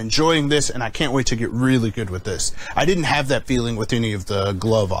great, and I'm enjoying this, and I can't wait to get really good with this. I didn't have that feeling with any of the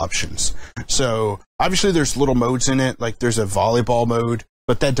glove options. So obviously, there's little modes in it. Like there's a volleyball mode,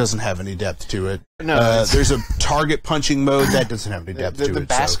 but that doesn't have any depth to it. No, there's a target punching mode that doesn't have any depth to it. The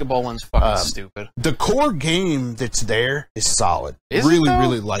basketball one's fucking stupid. The core game that's there is solid. Is really, it,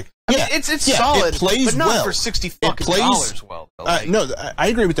 really like. Yeah, it's solid. It plays but not well. For $60 fucking dollars. Well, no, I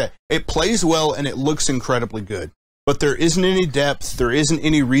agree with that. It plays well and it looks incredibly good. But there isn't any depth. There isn't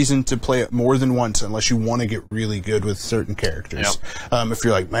any reason to play it more than once unless you want to get really good with certain characters. Yep. If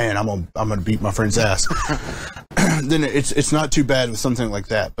you're like, man, I'm gonna beat my friend's ass, then it's not too bad with something like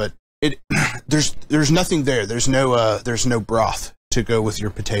that. But there's nothing there. There's no broth to go with your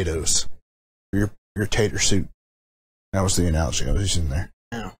potatoes, or your tater soup. That was the analogy I was using there.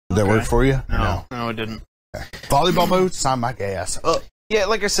 No. Did that work for you? No, it didn't. Okay. Volleyball mode, sign my gas. Yeah,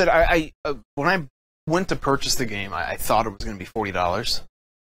 like I said, I when I went to purchase the game, I thought it was going to be $40,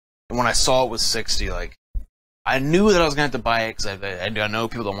 and when I saw it was $60, like I knew that I was going to have to buy it because I know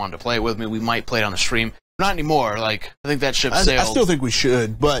people that wanted to play it with me. We might play it on the stream, not anymore. Like I think that ship sailed. I still think we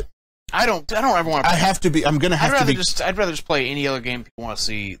should, but I don't ever want to. I have to be. I'm going to have to be. I'd rather just play any other game people want to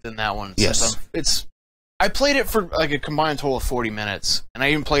see than that one. Yes, I played it for like a combined total of 40 minutes, and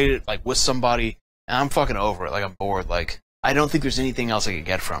I even played it like with somebody, and I'm fucking over it. Like I'm bored. Like I don't think there's anything else I could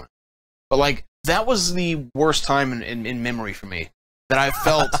get from it. But like that was the worst time in memory for me that I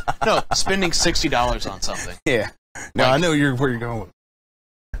felt. Spending $60 on something. Yeah. No, I know where you're going.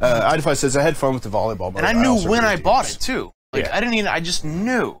 Idify says I had fun with the volleyball mode. And I knew when I bought it too. Like I didn't even. I just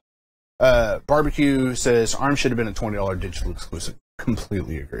knew. Barbecue says ARMS should have been a $20 digital exclusive.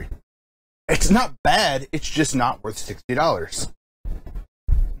 Completely agree. It's not bad, it's just not worth $60.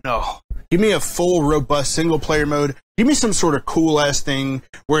 No. Give me a full, robust single-player mode. Give me some sort of cool-ass thing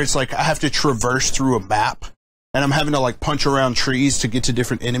where it's like I have to traverse through a map, and I'm having to like punch around trees to get to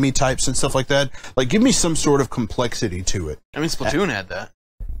different enemy types and stuff like that. Like, give me some sort of complexity to it. I mean, Splatoon had that.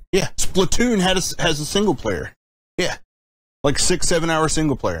 Yeah, Splatoon has a single-player. Yeah. Like 6-7 hour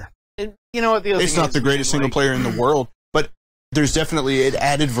single-player. you know what? It's not the greatest single player in the world, but there's definitely an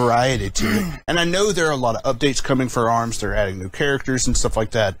added variety to it. And I know there are a lot of updates coming for ARMS. They're adding new characters and stuff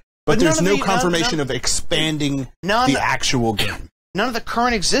like that. But there's no confirmation of expanding the actual game. None of the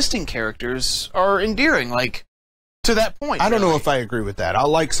current existing characters are endearing, like, to that point. I don't know if I agree with that. I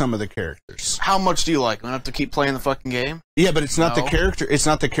like some of the characters. How much do you like? I'm gonna have to keep playing the fucking game? Yeah, but it's not the character. It's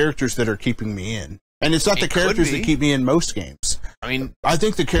not the characters that are keeping me in. And it's not the characters that keep me in most games. I mean, I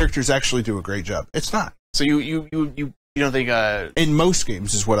think the characters actually do a great job. It's not. So you don't think in most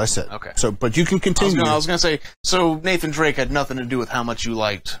games is what I said. Okay. So, but you can continue. I was gonna say. So Nathan Drake had nothing to do with how much you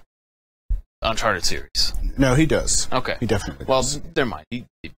liked Uncharted series. No, he does. Okay. He definitely does. Well, never mind.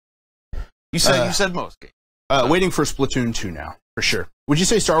 You said most games. Waiting for Splatoon 2 now, for sure. Would you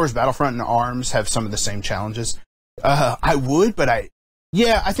say Star Wars Battlefront and ARMS have some of the same challenges? I would, but I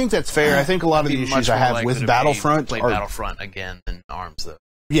think that's fair. I think a lot of the issues I have with Battlefront play Battlefront again than ARMS, though.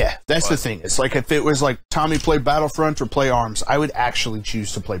 Yeah, that's the thing. It's like if it was like Tommy played Battlefront or play ARMS, I would actually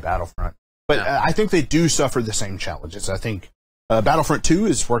choose to play Battlefront. But I think they do suffer the same challenges. I think Battlefront 2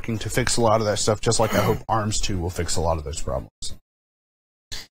 is working to fix a lot of that stuff, just like I hope ARMS 2 will fix a lot of those problems.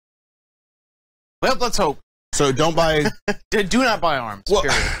 Well, let's hope. So don't buy... Do not buy ARMS,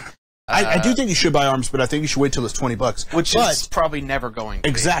 period. I do think you should buy ARMS, but I think you should wait till it's $20. Which is probably never going to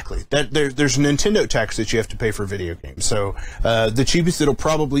Exactly. There's a Nintendo tax that you have to pay for video games. So the cheapest it'll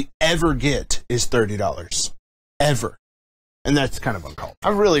probably ever get is $30. Ever. And that's kind of uncalled for.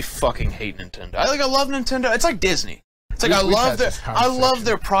 I really fucking hate Nintendo. I love Nintendo. It's like Disney. It's like I love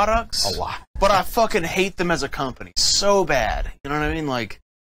their products a lot, but I fucking hate them as a company so bad. You know what I mean? Like,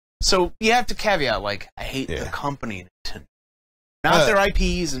 so you have to caveat, like, I hate the company Nintendo, not their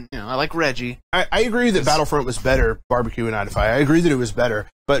IPs, and I like Reggie. I agree that Battlefront was better, Barbecue and Idify. I agree that it was better,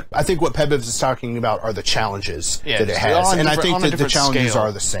 but I think what Pebbles is talking about are the challenges that it has, and I think that the challenges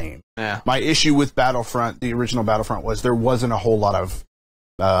are the same. Yeah. My issue with Battlefront, the original Battlefront, was there wasn't a whole lot of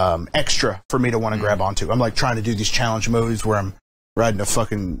extra for me to want to grab onto. I'm like trying to do these challenge modes where I'm riding a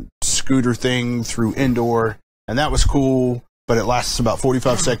fucking scooter thing through indoor, and that was cool, but it lasts about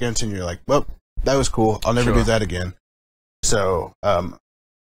 45 seconds, and you're like, well, that was cool. I'll never do that again. So,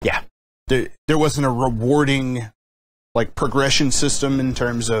 there wasn't a rewarding like progression system in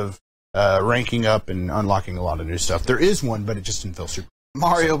terms of ranking up and unlocking a lot of new stuff. There is one, but it just didn't feel super.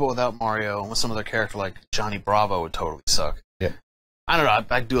 Mario, but without Mario, and with some other character like Johnny Bravo would totally suck. Yeah. I don't know.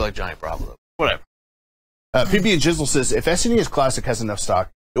 I do like Johnny Bravo, though. Whatever. PB and Jizzle says, if SNES Classic has enough stock,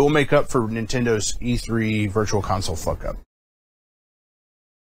 it will make up for Nintendo's E3 Virtual Console fuck-up.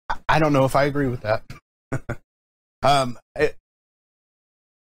 I don't know if I agree with that.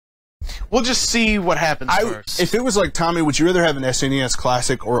 We'll just see what happens first. If it was like, Tommy, would you rather have an SNES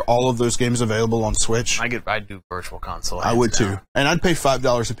Classic or all of those games available on Switch? I'd do Virtual Console. I would, too. And I'd pay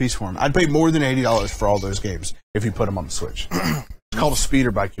 $5 a piece for them. I'd pay more than $80 for all those games if you put them on the Switch. It's called a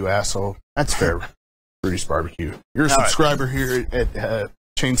speeder bike, you asshole. That's fair. Rudy's Barbecue. You're a subscriber here at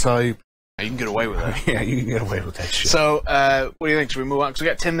Chainsaw Ape. You can get away with that. Yeah, you can get away with that shit. So, what do you think? Should we move on? Because we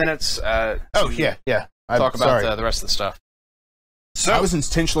got 10 minutes. Yeah. Talk about the rest of the stuff. So I was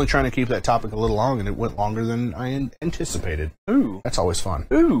intentionally trying to keep that topic a little long, and it went longer than I anticipated. Ooh. That's always fun.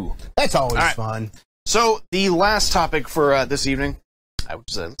 Ooh. That's always fun. So, the last topic for this evening, I would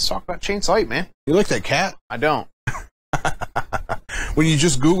say, let's talk about Chainsaw Ape, man. You like that cat? I don't. When you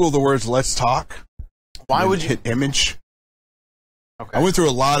just Google the words "let's talk," why would you hit image? Okay. I went through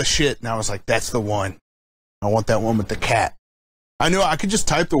a lot of shit, and I was like, "That's the one. I want that one with the cat." I knew I could just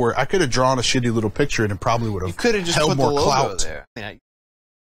type the word. I could have drawn a shitty little picture, and it probably would have. You could have just held put more the logo clout there.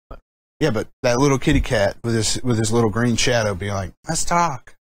 Yeah, but that little kitty cat with his little green shadow being like, "Let's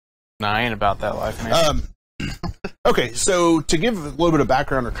talk." No, I ain't about that life, man. Okay, so to give a little bit of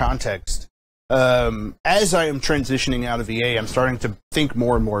background or context, as I am transitioning out of EA, I'm starting to think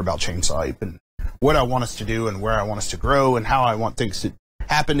more and more about Chainsaw Ape and what I want us to do and where I want us to grow and how I want things to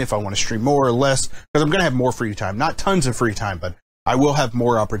happen, if I want to stream more or less, because I'm going to have more free time. Not tons of free time, but I will have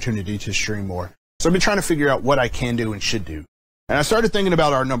more opportunity to stream more. So I've been trying to figure out what I can do and should do. And I started thinking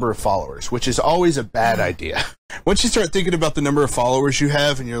about our number of followers, which is always a bad idea. Once you start thinking about the number of followers you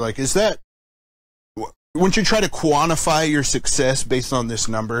have, and you're like, is that... Once you try to quantify your success based on this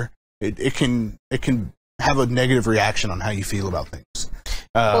number, it can have a negative reaction on how you feel about things.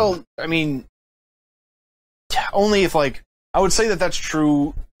 Well, I mean, only if, like, I would say that's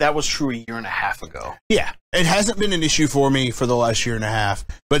true. That was true a year and a half ago. Yeah. It hasn't been an issue for me for the last year and a half,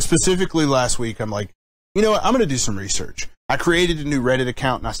 but specifically last week, I'm like, you know what? I'm going to do some research. I created a new Reddit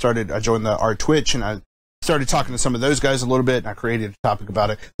account, and I joined our Twitch, and I started talking to some of those guys a little bit, and I created a topic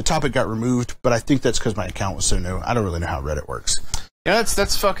about it. The topic got removed, but I think that's because my account was so new. I don't really know how Reddit works. Yeah,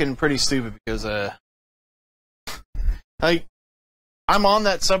 that's fucking pretty stupid because like I'm on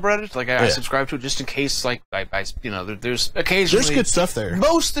that subreddit, like I subscribe to it just in case, like I there's occasionally there's good stuff there.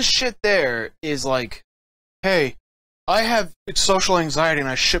 Most of the shit there is like, hey, I have social anxiety and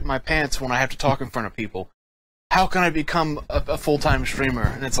I shit my pants when I have to talk in front of people. How can I become a full-time streamer?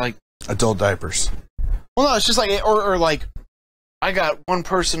 And it's like adult diapers. Well, no, it's just like or like I got one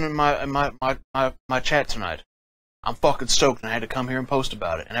person in my chat tonight. I'm fucking stoked, and I had to come here and post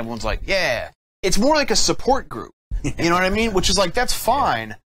about it. And everyone's like, yeah. It's more like a support group. You know what I mean? Which is like, that's fine.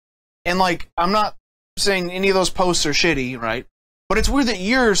 Yeah. And like, I'm not saying any of those posts are shitty, right? But it's weird that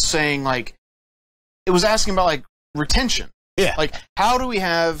you're saying, like, it was asking about, like, retention. Yeah. Like, how do we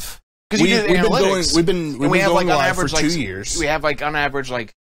have... Because you did analytics. We've been going live average, for 2 years. We have, like, on average,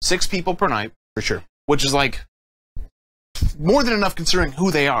 like, 6 people per night. For sure. Which is, like, more than enough considering who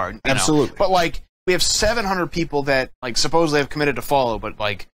they are. Absolutely. Know? But, like... We have 700 people that, like, supposedly have committed to follow, but,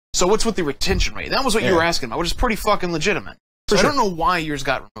 like, so what's with the retention rate? That was what you were asking about, which is pretty fucking legitimate. So I don't know why yours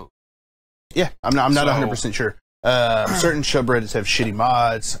got removed. Yeah, I'm not 100% sure. Certain subreddits have shitty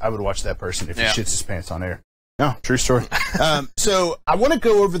mods. I would watch that person if he shits his pants on air. No, true story. So I want to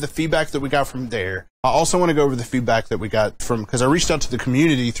go over the feedback that we got from there. I also want to go over the feedback that we got from, because I reached out to the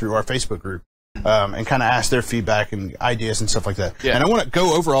community through our Facebook group. And kind of ask their feedback and ideas and stuff like that. Yeah. And I want to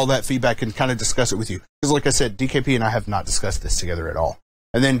go over all that feedback and kind of discuss it with you. Because like I said, DKP and I have not discussed this together at all.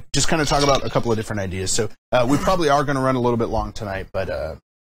 And then just kind of talk about a couple of different ideas. So we probably are going to run a little bit long tonight, but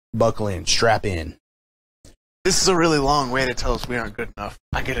buckle in, strap in. This is a really long way to tell us we aren't good enough.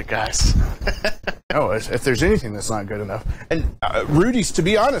 I get it, guys. No, if there's anything that's not good enough. And Rudy's, to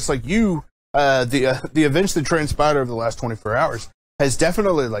be honest, like you, the events that transpired over the last 24 hours, has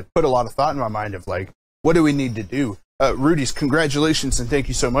definitely like put a lot of thought in my mind of like, what do we need to do? Rudy's, congratulations and thank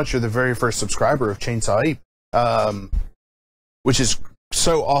you so much. You're the very first subscriber of Chainsaw Ape, which is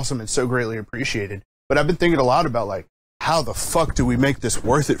so awesome and so greatly appreciated. But I've been thinking a lot about like, how the fuck do we make this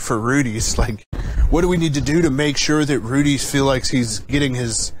worth it for Rudy's? Like, what do we need to do to make sure that Rudy's feel like he's getting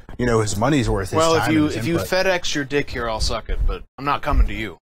his, his money's worth? Well, if you FedEx your dick here, I'll suck it. But I'm not coming to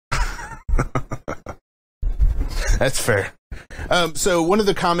you. That's fair. So one of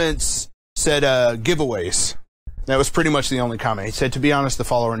the comments said giveaways. That was pretty much the only comment. He said, to be honest, the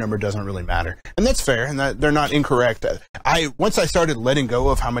follower number doesn't really matter. And that's fair, and they're not incorrect. Once I started letting go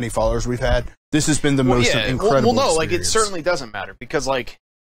of how many followers we've had, this has been the most incredible experience. Like, it certainly doesn't matter, because, like,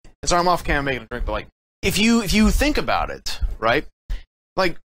 sorry, I'm off camera making a drink, but, like, if you think about it, right,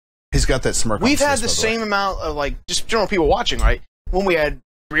 like... He's got that smirk on his face, we've had the same amount of, like, just general people watching, right? When we had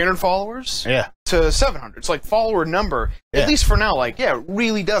 300 followers to 700. It's like follower number, at least for now, like, it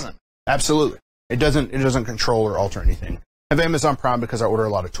really doesn't. Absolutely. It doesn't control or alter anything. I have Amazon Prime because I order a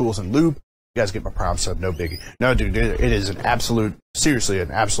lot of tools and lube. You guys get my Prime sub, no biggie. No, dude, it is seriously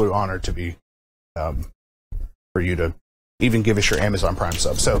an absolute honor to be, for you to even give us your Amazon Prime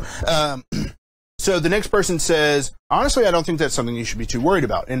sub. So, so the next person says, honestly, I don't think that's something you should be too worried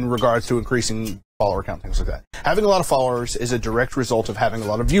about in regards to increasing follower count, things like that. Having a lot of followers is a direct result of having a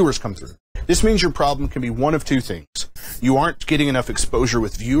lot of viewers come through. This means your problem can be one of two things. You aren't getting enough exposure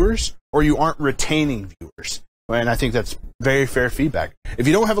with viewers, or you aren't retaining viewers. And I think that's very fair feedback. If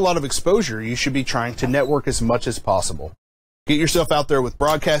you don't have a lot of exposure, you should be trying to network as much as possible. Get yourself out there with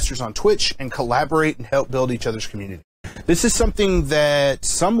broadcasters on Twitch and collaborate and help build each other's community. This is something that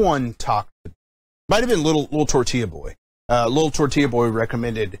someone might have been Little Tortilla Boy. Little Tortilla Boy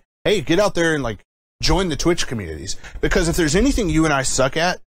recommended, hey, get out there and like join the Twitch communities. Because if there's anything you and I suck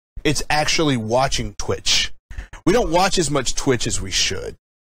at, it's actually watching Twitch. We don't watch as much Twitch as we should.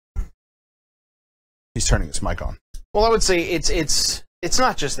 He's turning his mic on. Well, I would say it's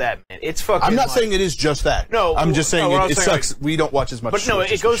not just that, man. It's fucking. I'm not saying it is just that. No, I'm just saying it sucks. Like, we don't watch as much. But no,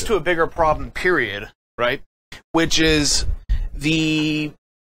 it goes to a bigger problem. Period. Right? Which is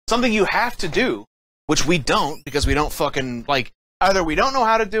something you have to do, which we don't because we don't fucking like. Either we don't know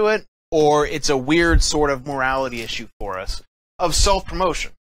how to do it, or it's a weird sort of morality issue for us of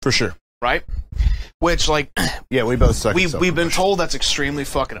self-promotion. For sure. Right? Which, like... Yeah, we both suck. We've been told that's extremely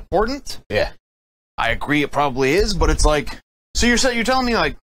fucking important. Yeah. I agree it probably is, but it's like... So you're telling me,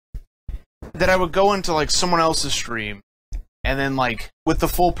 like, that I would go into, like, someone else's stream, and then, like, with the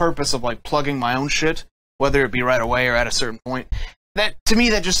full purpose of, like, plugging my own shit, whether it be right away or at a certain point, that, to me,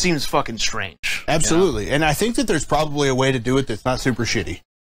 that just seems fucking strange. Absolutely. You know? And I think that there's probably a way to do it that's not super shitty.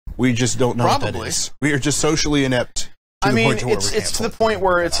 We just don't know what that is. We are just socially inept. It's to the point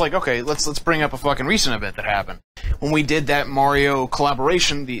where it's like, okay, let's bring up a fucking recent event that happened. When we did that Mario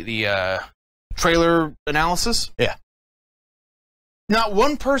collaboration, the trailer analysis. Yeah. Not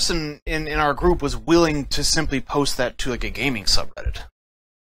one person in our group was willing to simply post that to like a gaming subreddit.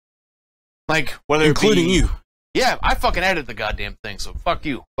 Like whether including you. Yeah, I fucking edited the goddamn thing, so fuck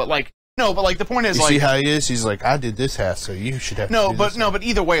you. But like, no, but like the point is, you like, see how he is? He's like, I did this half, so you should have. No, to do but this no, half. but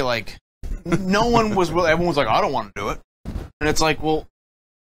either way, like, no one was willing. Everyone was like, I don't want to do it, and it's like, well,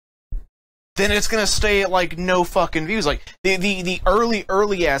 then it's gonna stay at like no fucking views. Like the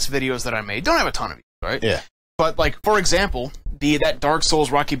early ass videos that I made don't have a ton of views, right? Yeah. But like, for example, that Dark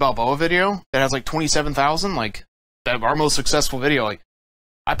Souls Rocky Balboa video that has like 27,000, like that our most successful video, like.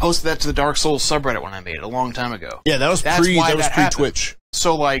 I posted that to the Dark Souls subreddit when I made it a long time ago. Yeah, that was pre-Twitch.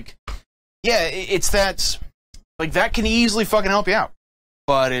 So like, yeah, it's that like that can easily fucking help you out,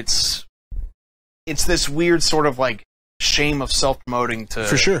 but it's this weird sort of like shame of self-promoting to.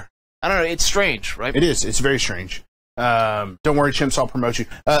 For sure. I don't know. It's strange, right? It is. It's very strange. Don't worry, Chimps. I'll promote you.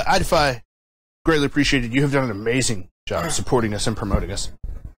 Idify, greatly appreciated. You have done an amazing job supporting us and promoting us.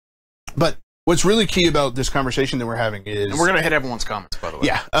 But what's really key about this conversation that we're having is, and we're gonna hit everyone's comments, by the way.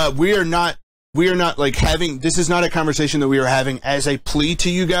 Yeah, we are not like having. This is not a conversation that we are having as a plea to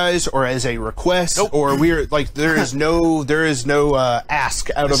you guys or as a request, or we are like there is no ask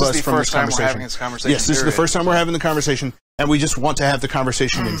out of us from this conversation. Yes, this is the first time we're having the conversation, and we just want to have the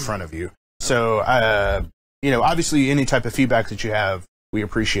conversation in front of you. So, obviously, any type of feedback that you have, we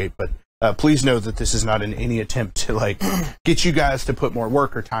appreciate, but. Please know that this is not in any attempt to like get you guys to put more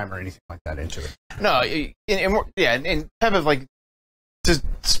work or time or anything like that into it. No, and type of like to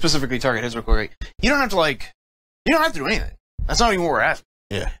specifically target his record rate. You don't have to do anything. That's not even what we're asking.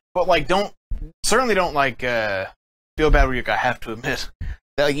 Yeah, but like certainly don't like feel bad where you have to admit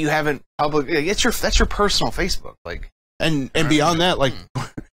that like you haven't that's your personal Facebook like and beyond that like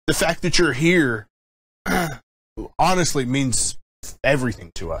the fact that you're here honestly means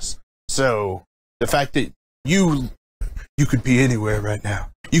everything to us. So the fact that you could be anywhere right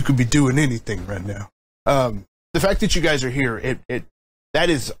now, you could be doing anything right now. The fact that you guys are here, that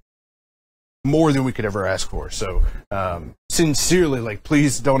is more than we could ever ask for. So sincerely, like,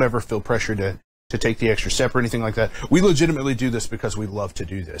 please don't ever feel pressure to take the extra step or anything like that. We legitimately do this because we love to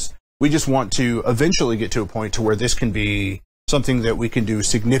do this. We just want to eventually get to a point to where this can be something that we can do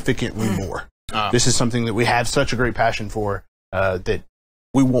significantly more. This is something that we have such a great passion for that.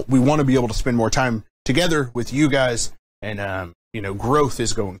 We want to be able to spend more time together with you guys, and growth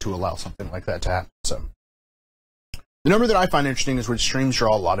is going to allow something like that to happen. So, the number that I find interesting is when streams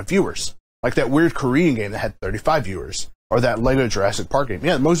draw a lot of viewers, like that weird Korean game that had 35 viewers, or that Lego Jurassic Park game.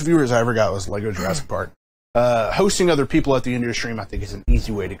 Yeah, the most viewers I ever got was Lego Jurassic Park. Hosting other people at the end of your stream, I think, is an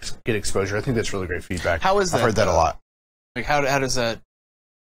easy way to get exposure. I think that's really great feedback. How is that? I've heard that a lot. Like, how does that?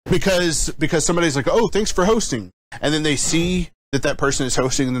 Because somebody's like, oh, thanks for hosting, and then they see that person is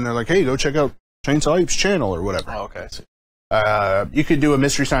hosting, and then they're like, hey, go check out Chainsaw Ape's channel or whatever. Oh, okay. You could do a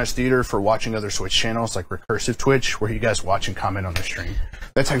Mystery Science Theater for watching other Twitch channels, like Recursive Twitch, where you guys watch and comment on the stream.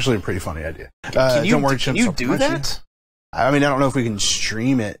 That's actually a pretty funny idea. Can you do that? I mean, I don't know if we can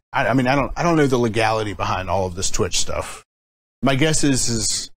stream it. I don't know the legality behind all of this Twitch stuff. My guess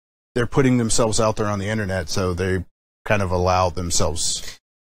is they're putting themselves out there on the internet, so they kind of allow themselves.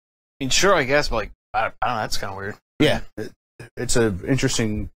 I mean, sure, I guess, but like, I don't know, that's kind of weird. Yeah. It's an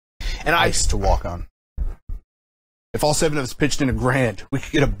interesting ice to walk on. If all 7 of us pitched in $1,000, we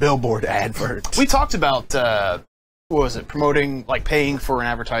could get a billboard advert. We talked about what was it? Promoting, like, paying for an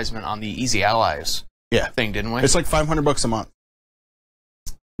advertisement on the Easy Allies thing, didn't we? It's like $500 a month.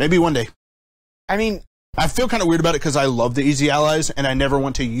 Maybe one day. I mean, I feel kind of weird about it because I love the Easy Allies, and I never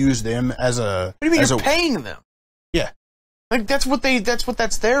want to use them as a. What do you mean you're paying them? Yeah, like that's what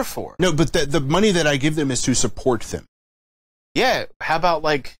that's there for. No, but the money that I give them is to support them. Yeah, how about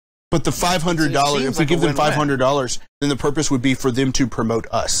like? But the $500, if we give them $500, then the purpose would be for them to promote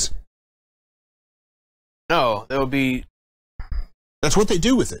us. No, that would be. That's what they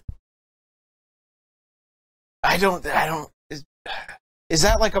do with it. I don't. Is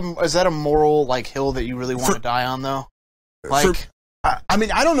that like a moral like hill that you really want to die on though? Like, I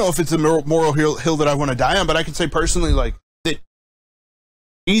mean, I don't know if it's a moral hill that I want to die on, but I can say personally, like that.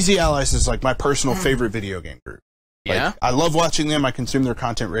 Easy Allies is like my personal favorite video game group. Like, yeah, I love watching them. I consume their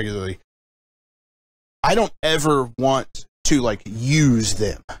content regularly. I don't ever want to like use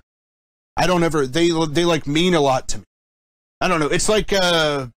them. I don't ever. They like mean a lot to me. I don't know. It's like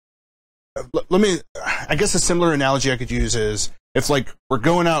I guess a similar analogy I could use is if like we're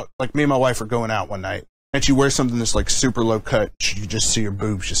going out, like me and my wife are going out one night, and she wears something that's like super low cut. You just see her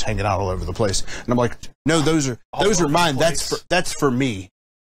boobs just hanging out all over the place, and I'm like, no, those are mine. That's for me.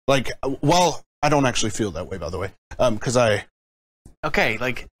 Like, well, I don't actually feel that way, by the way, because I okay,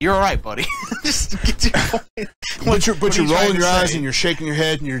 like, you're all right, buddy. Just get to your point. But you're rolling your eyes and you're shaking your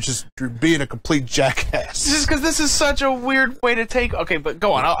head and you're being a complete jackass. Just because this is such a weird way to take. Okay, but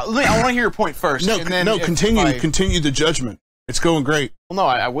go on. I want to hear your point first. Continue the judgment. It's going great. Well, no,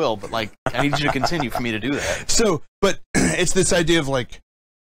 I will, but like, I need you to continue for me to do that. So, but it's this idea of like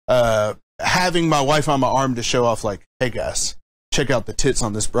having my wife on my arm to show off, like, hey guys, check out the tits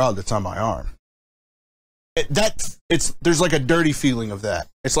on this bra that's on my arm. There's like a dirty feeling of that.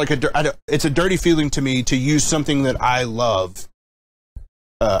 It's like it's a dirty feeling to me to use something that I love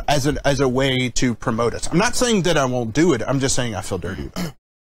as a way to promote it. I'm not saying that I won't do it. I'm just saying I feel dirty about it.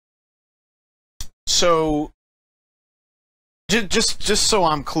 So, just so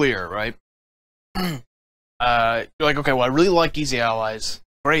I'm clear, right? You're like, okay, well, I really like Easy Allies.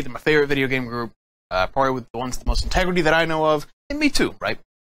 Great, they're my favorite video game group. Probably with the ones with the most integrity that I know of, and me too, right?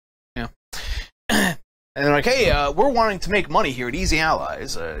 Yeah. And they're like, hey, we're wanting to make money here at Easy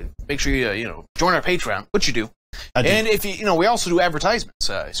Allies. Make sure you join our Patreon, which you do. And if we also do advertisements.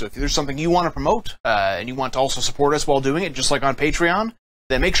 So if there's something you want to promote and you want to also support us while doing it, just like on Patreon,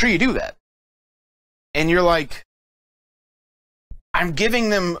 then make sure you do that. And you're like, I'm giving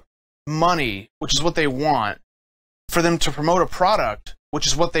them money, which is what they want, for them to promote a product, which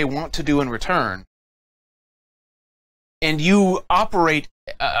is what they want to do in return. And you operate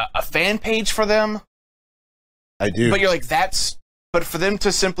a fan page for them. I do. But you're like, but for them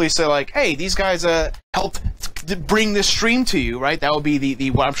to simply say, like, hey, these guys helped bring this stream to you, right? That would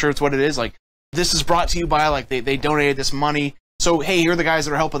be I'm sure it's what it is. Like, this is brought to you by, like, they donated this money. So, hey, here are the guys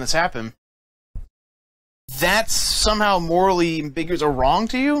that are helping this happen. That's somehow morally ambiguous or wrong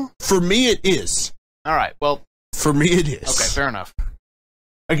to you? For me, it is. All right, well. For me, it is. Okay, fair enough.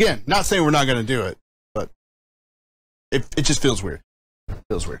 Again, not saying we're not going to do it, but it just feels weird. It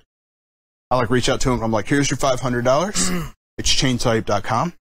feels weird. I like reach out to him. I'm like, here's your $500. It's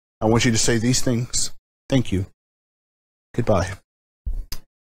chainsawApe.com. I want you to say these things. Thank you. Goodbye.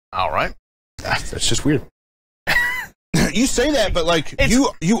 All right. That's just weird. You say that, but like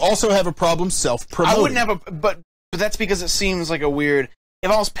you also have a problem self-promoting. I wouldn't have but that's because it seems like a weird.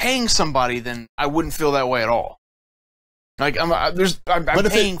 If I was paying somebody, then I wouldn't feel that way at all. Like I'm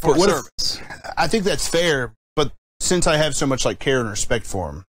paying for a service. I think that's fair, but since I have so much like care and respect for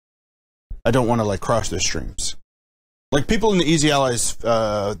him, I don't want to like cross those streams. Like people in the Easy Allies,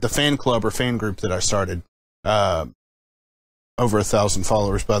 the fan club or fan group that I started, over 1,000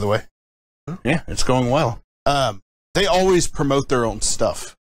 followers, by the way. Yeah, it's going well. They always promote their own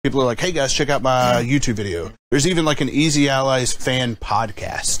stuff. People are like, hey guys, check out my YouTube video. There's even like an Easy Allies fan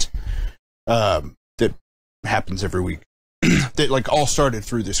podcast that happens every week that like all started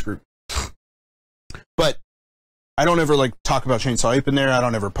through this group. But I don't ever like talk about Chainsaw Ape in there. I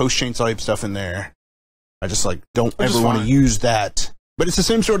don't ever post Chainsaw Ape stuff in there. I just like don't ever want to use that. But it's the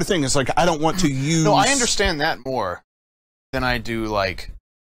same sort of thing. It's like I don't want to use. No, I understand that more than I do like,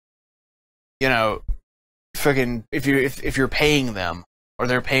 fucking if you're paying them or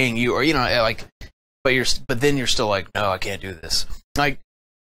they're paying you or like, but then you're still like, no, I can't do this. Like,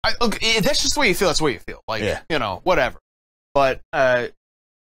 look, if that's just the way you feel. That's the way you feel. Like, whatever. But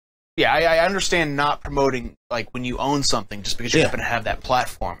yeah, I understand not promoting like when you own something just because you happen to have that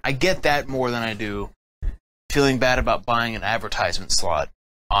platform. I get that more than I do feeling bad about buying an advertisement slot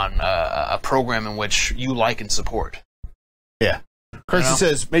on a program in which you like and support. Yeah. Kirsten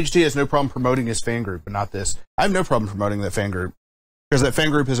says, Major T has no problem promoting his fan group, but not this. I have no problem promoting that fan group because that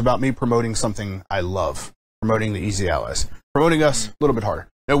fan group is about me promoting something I love, promoting the Easy Allies. Promoting us, a little bit harder.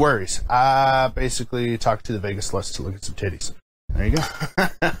 No worries. I basically talked to the Vegas Sluts to look at some titties. There you go.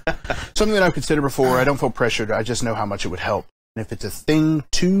 Something that I've considered before. I don't feel pressured. I just know how much it would help. And if it's a thing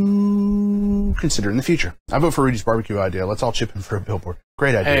to consider in the future. I vote for Rudy's barbecue idea. Let's all chip in for a billboard.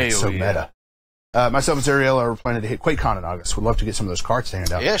 Great idea. Hey, it's so meta. Myself and Zariel are planning to hit QuakeCon in August. Would love to get some of those cards to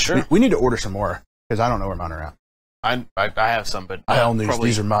hand out. Yeah, sure. We need to order some more because I don't know where mine are at. I have some, but I own these.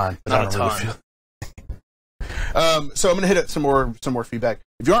 These are mine. But not I don't a ton. really feel. So I'm going to hit up some more feedback.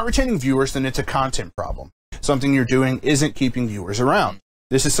 If you aren't retaining viewers, then it's a content problem. Something you're doing isn't keeping viewers around.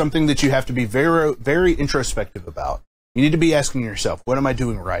 This is something that you have to be very, very introspective about. You need to be asking yourself, what am I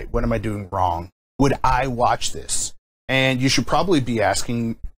doing right? What am I doing wrong? Would I watch this? And you should probably be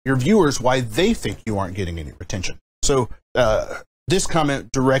asking your viewers why they think you aren't getting any retention. So this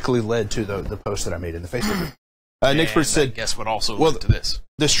comment directly led to the post that I made in the Facebook group. Next person said, guess what also led to this?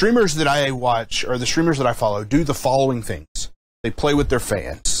 The streamers that I watch or the streamers that I follow do the following things. They play with their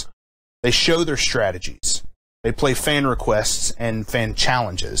fans. They show their strategies. They play fan requests and fan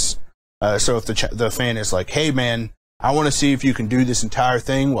challenges. So if the fan is like, hey man, I want to see if you can do this entire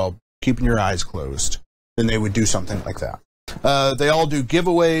thing while keeping your eyes closed, then they would do something like that. They all do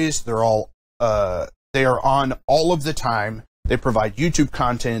giveaways. They are on all of the time. They provide YouTube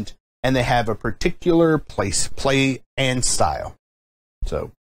content, and they have a particular play and style.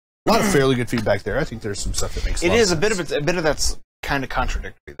 So, a lot of fairly good feedback there. I think there's some stuff that makes sense. It is a bit of that's kind of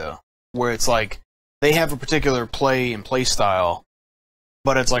contradictory though, where it's like they have a particular play style,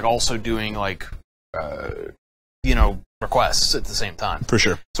 but it's like also doing like requests at the same time. For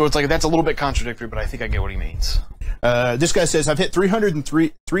sure. So it's like that's a little bit contradictory, but I think I get what he means. This guy says, I've hit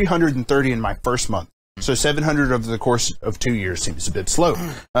 330 in my first month. So 700 over the course of 2 years seems a bit slow.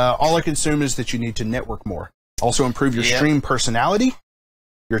 All I can assume is that you need to network more. Also improve your stream personality,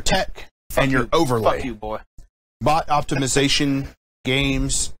 your tech, and your overlay. Fuck you, boy. Bot optimization,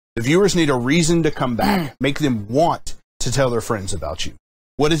 games. The viewers need a reason to come back. Make them want to tell their friends about you.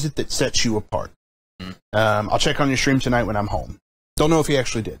 What is it that sets you apart? I'll check on your stream tonight when I'm home. Don't know if he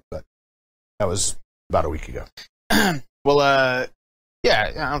actually did, but that was about a week ago. Well,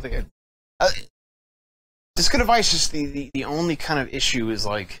 yeah, I don't think this good advice is the only kind of issue is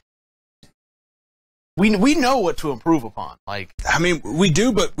like we know what to improve upon. Like, I mean, we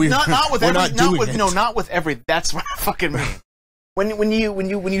do, but not with every. That's what I fucking mean. When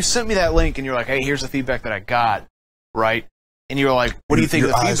you sent me that link and you're like, hey, here's the feedback that I got, right? And you're like, what do you think of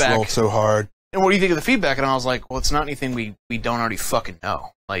the feedback? Your eyes rolled so hard. And what do you think of the feedback? And I was like, well, it's not anything we don't already fucking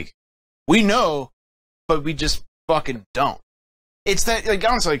know. Like, we know, but we just fucking don't. It's that, like,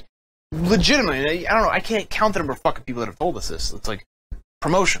 honestly, like, legitimately, I don't know, I can't count the number of fucking people that have told us this. It's like,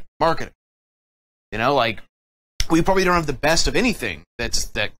 promotion, marketing. You know, like, we probably don't have the best of anything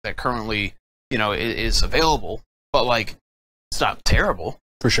that currently, is available, but, like, it's not terrible.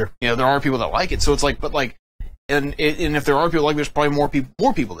 For sure. You know, there are people that like it, so it's like, but, like, and if there are people like, there's probably more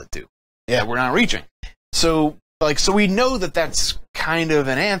people that do. Yeah, we're not reaching. So we know that that's kind of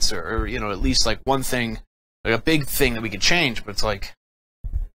an answer, or, at least, like, one thing, like, a big thing that we could change, but it's like,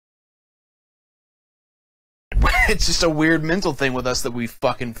 it's just a weird mental thing with us that we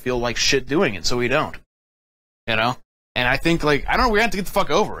fucking feel like shit doing it, so we don't. And I think, like, I don't know, we have to get the fuck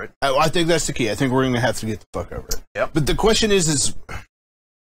over it. I think that's the key. I think we're going to have to get the fuck over it. Yep. But the question is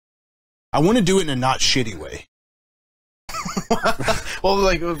I want to do it in a not shitty way. Well,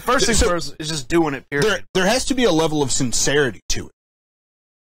 like, first things first is just doing it, period. There has to be a level of sincerity to it.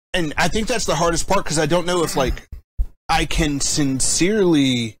 And I think that's the hardest part, because I don't know if, like, I can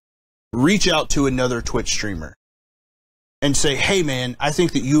sincerely reach out to another Twitch streamer and say, hey, man, I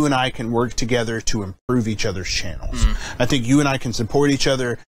think that you and I can work together to improve each other's channels. I think you and I can support each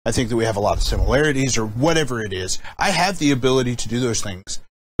other. I think that we have a lot of similarities, or whatever it is. I have the ability to do those things.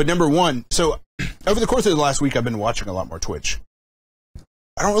 But number one, so over the course of the last week, I've been watching a lot more Twitch.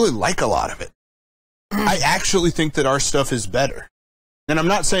 I don't really like a lot of it. I actually think that our stuff is better. And I'm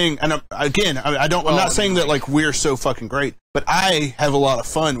not saying, and I'm not saying that, like, we're so fucking great, but I have a lot of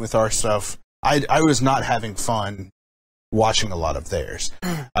fun with our stuff. I was not having fun watching a lot of theirs.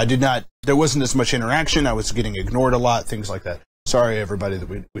 There wasn't as much interaction. I was getting ignored a lot, things like that. Sorry, everybody, that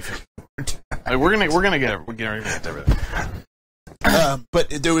we've we're gonna get everything. But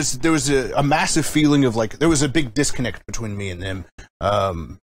there was a massive feeling of, like, there was a big disconnect between me and them.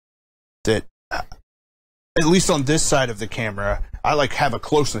 That at least on this side of the camera, I, like, have a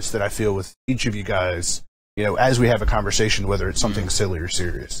closeness that I feel with each of you guys. As we have a conversation, whether it's something silly or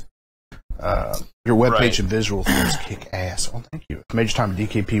serious. Your webpage and visual things kick ass. Oh, thank you. Major Time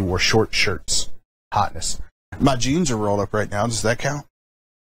DKP wore short shirts. Hotness. My jeans are rolled up right now. Does that count?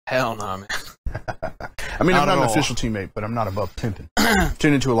 Hell no, man. I mean, I'm not an official teammate, but I'm not above pimping. I've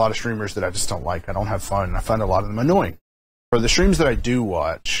tuned into a lot of streamers that I just don't like. I don't have fun. I find a lot of them annoying. For the streams that I do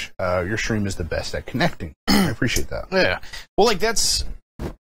watch, your stream is the best at connecting. I appreciate that. Yeah. Well, like, that's, I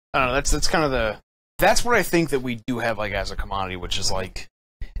don't know, that's kind of that's what I think that we do have, like, as a commodity, which is, like,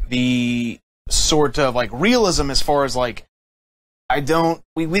 the sort of, like, realism as far as, like, we don't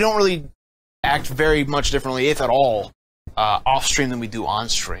really act very much differently, if at all, off stream than we do on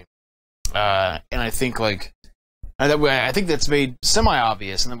stream. And I think, like, I think that's made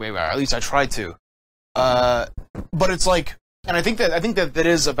semi-obvious in the way, or at least I try to. But it's like, and I think that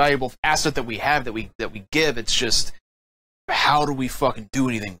is a valuable asset that we have, that we give. It's just, how do we fucking do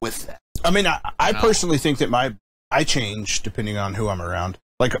anything with that? I mean, I personally think that I change depending on who I'm around.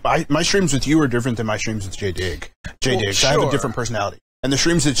 Like, my streams with you are different than my streams with JDig. Well, sure. I have a different personality, and the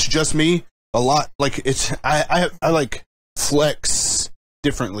streams it's just me. A lot, like, it's I like flex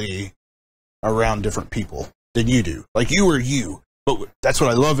differently around different people than you do. Like, you are you, but that's what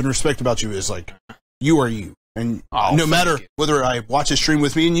I love and respect about you is, like, you are you. And no matter whether I watch a stream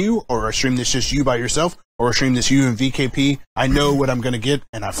with me and you, or a stream that's just you by yourself, or a stream that's you and VKP, I know what I'm going to get,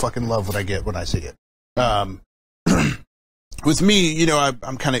 and I fucking love what I get when I see it. with me, you know,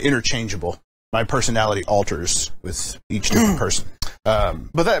 I'm kind of interchangeable. My personality alters with each different person.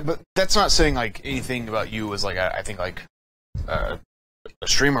 But that's not saying like anything about you as like I think like a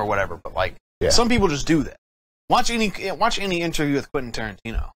streamer or whatever. But like some people just do that. Watch any interview with Quentin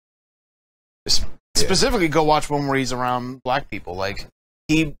Tarantino. Specifically, go watch one where he's around black people. Like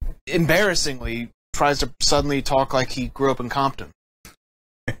he embarrassingly tries to suddenly talk like he grew up in Compton.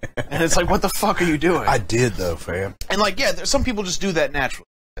 And it's like, what the fuck are you doing? I did though, fam. And like, some people just do that naturally.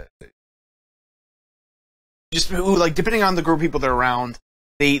 Just who, like, depending on the group of people they're around,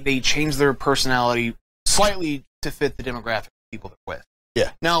 they change their personality slightly to fit the demographic of people they're with.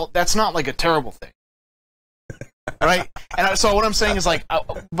 Yeah. Now, that's not like a terrible thing, right? And so what I'm saying is like,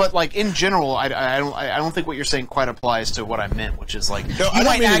 but like in general, I don't think what you're saying quite applies to what I meant, which is like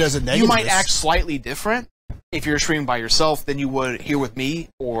you might act slightly different if you're streaming by yourself than you would here with me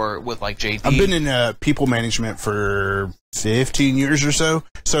or with like JD. I've been in people management for 15 years or so,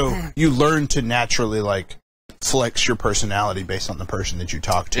 so you learn to naturally like flex your personality based on the person that you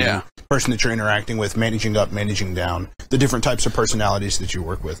talk to, person that you're interacting with, managing up, managing down, the different types of personalities that you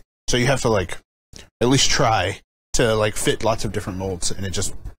work with. So you have to like at least try to like fit lots of different molds, and it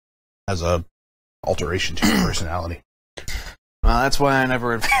just has a alteration to your personality. Well, that's why I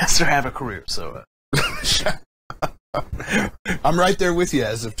never advanced or have a career. So I'm right there with you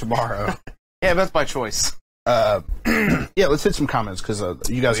as of tomorrow. Yeah, that's by choice. Yeah, let's hit some comments because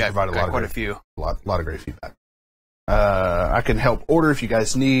you guys have provided a lot of great feedback. I can help order if you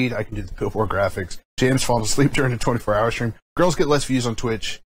guys need. I can do the billboard graphics. James falls asleep during a 24-hour stream. Girls get less views on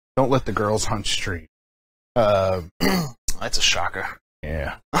Twitch. Don't let the girls hunt stream. That's a shocker.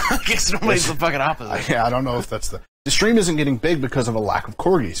 Yeah. I guess nobody's the fucking opposite. Yeah, I don't know if that's the stream isn't getting big because of a lack of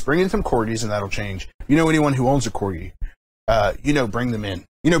corgis. Bring in some corgis and that'll change. You know anyone who owns a corgi? Bring them in.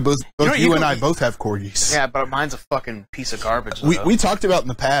 You know, both you and I both have corgis. Yeah, but mine's a fucking piece of garbage. We talked about in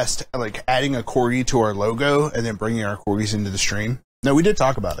the past, like, adding a corgi to our logo and then bringing our corgis into the stream. No, we did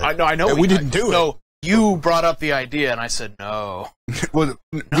talk about it. I know. We didn't do it. No, you brought up the idea, and I said no. Well,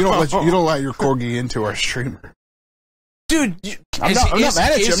 you don't let your corgi into our streamer. Dude, I'm not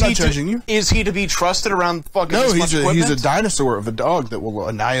mad at you. I'm not judging you. Is he to be trusted around fucking No, he's a dinosaur of a dog that will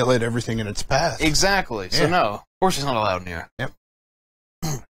annihilate everything in its path. Exactly. Yeah. So, no. Of course he's not allowed in here. Yep.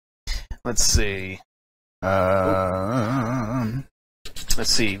 Let's see. Let's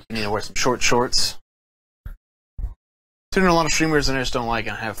see. We need to wear some short shorts. Tuning a lot of streamers and I just don't like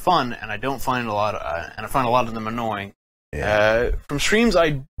and have fun, and I don't find a lot, and I find a lot of them annoying. Yeah. From the streams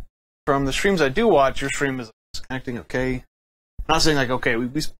I do watch, your stream is connecting okay. I'm not saying like okay.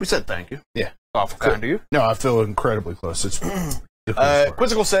 We said thank you. Yeah. Awful kind of you. No, I feel incredibly close. It's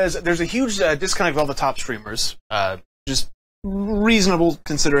Quizzical says there's a huge disconnect with all the top streamers. Just reasonable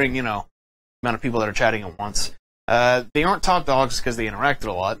considering, you know, amount of people that are chatting at once. They aren't top dogs because they interacted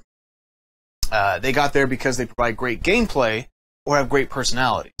a lot. They got there because they provide great gameplay or have great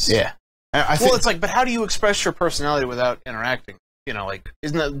personalities. Yeah. It's like, but how do you express your personality without interacting? You know, like,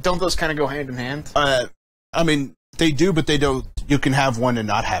 don't those kind of go hand in hand? I mean, they do, but they don't. You can have one and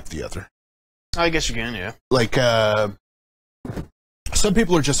not have the other. I guess you can, yeah. Like, some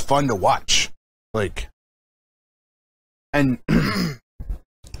people are just fun to watch. Like, and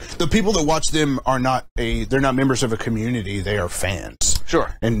the people that watch them they're not members of a community, they are fans.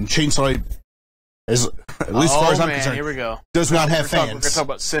 Sure. And Chainsaw Ape, at least as far as I'm concerned, here we go. Does not have fans. We're going to talk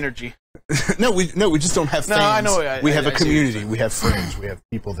about synergy. No, we just don't have fans. No, I know. We have a community. We have friends. We have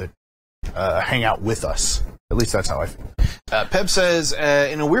people that hang out with us. At least that's how I feel. Pep says,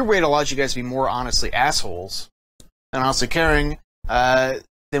 in a weird way, it allows you guys to be more honestly assholes and honestly caring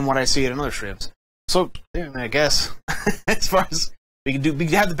than what I see in other streams. So, yeah, I mean, I guess as far as we can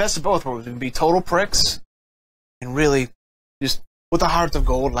have the best of both worlds. We can be total pricks and really just with a heart of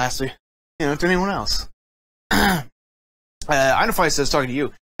gold, lastly, you know, to anyone else. Einafy says, talking to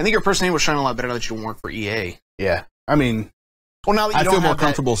you, I think your personality would shine a lot better that you don't work for EA. Yeah, I mean, well, now that I feel more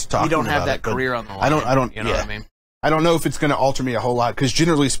comfortable talking about it. You don't have that career on the line. I don't. You know what I mean? I don't know if it's going to alter me a whole lot because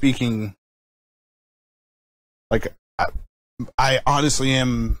generally speaking, like I honestly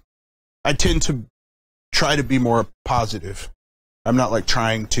am. I tend to try to be more positive. I'm not like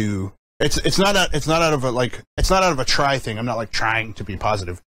trying to. It's not out of a try thing. I'm not like trying to be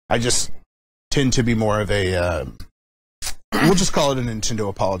positive. I just tend to be more of a. We'll just call it a Nintendo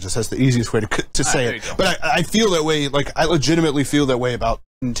apologist. That's the easiest way to say it. But I feel that way. Like I legitimately feel that way about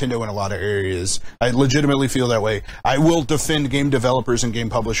Nintendo in a lot of areas. I legitimately feel that way. I will defend game developers and game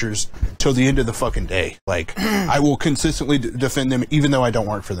publishers till the end of the fucking day. Like I will consistently defend them, even though I don't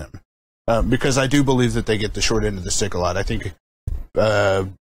work for them, because I do believe that they get the short end of the stick a lot. I think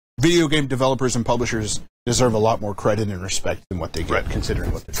the video game developers and publishers deserve a lot more credit and respect than what they get,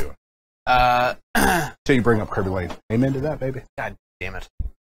 considering what they're doing. So you bring up Kirby Lane. Amen to that, baby. God damn it.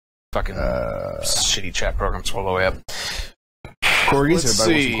 Fucking shitty chat programs all the way up. Corgis? Let's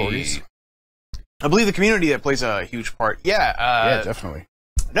Everybody see. wants some corgis? I believe the community that plays a huge part. Yeah. Yeah, definitely.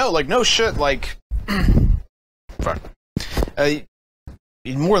 No, like, no shit, like... fuck.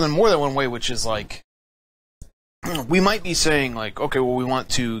 In more than one way, which is, like... we might be saying, like, okay, well, we want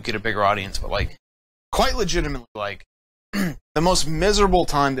to get a bigger audience, but, like, quite legitimately, like, the most miserable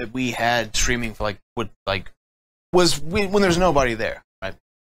time that we had streaming for, was when there's nobody there, right?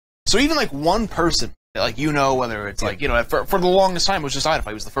 So even, like, one person, like, you know, whether it's, like, you know, for the longest time, it was just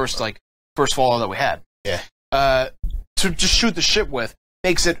Idify. It was the first follower that we had. Yeah. To just shoot the shit with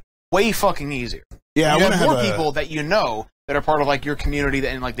makes it way fucking easier. Yeah, you I have more people that you know that are part of, like, your community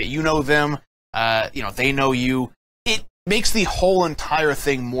and, like, that you know them, you know, they know you. It makes the whole entire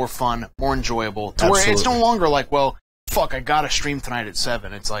thing more fun, more enjoyable, to where it's no longer like, well, fuck, I gotta stream tonight at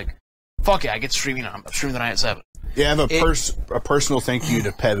 7. It's like, fuck yeah, I get to stream, you know, I'm streaming tonight at 7. Yeah, I have a personal thank you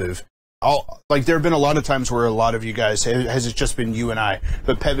to Peviv. Like, there have been a lot of times where a lot of you guys, has it just been you and I,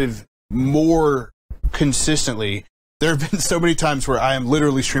 but Peviv more consistently, there have been so many times where I am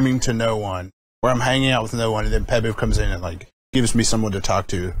literally streaming to no one, where I'm hanging out with no one, and then Peviv comes in and, like, gives me someone to talk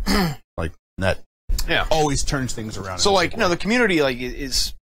to. Like, that always turns things around. So, like, you know, the community, like,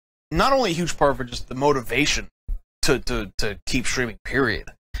 is not only a huge part for just the motivation to keep streaming, period.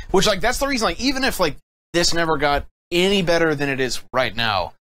 Which, like, that's the reason, like, even if, like, this never got any better than it is right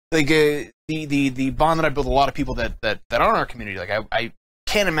now, like, the bond that I built with a lot of people that are in our community, like, I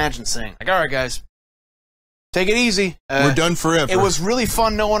can't imagine saying, like, all right, guys, take it easy. We're done forever. It was really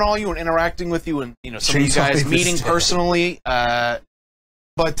fun knowing all you and interacting with you and, you know, some of you guys meeting personally.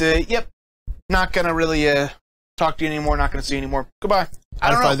 But, yep, not gonna really talk to you anymore, not gonna see you anymore. Goodbye.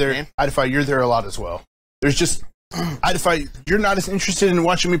 I don't know, man. Idify, you're there a lot as well. There's just... Idify, you're not as interested in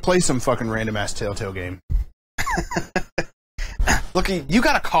watching me play some fucking random-ass Telltale game. Look, you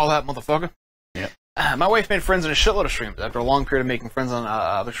gotta call that, motherfucker. Yeah. My wife made friends in a shitload of streams. After a long period of making friends on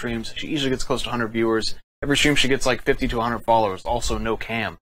other streams, she usually gets close to 100 viewers. Every stream she gets like 50 to 100 followers. Also, no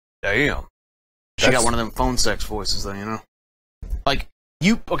cam. Damn. She got one of them phone sex voices, though, you know? Like,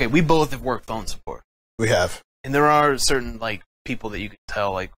 okay, we both have worked phone support. We have. And there are certain, like, people that you can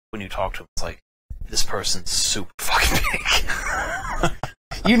tell, like, when you talk to them, it's like, this person's super fucking big.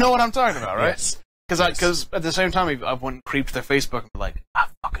 You know what I'm talking about, right? Yes. Because at the same time, I went and creeped their Facebook and be like, I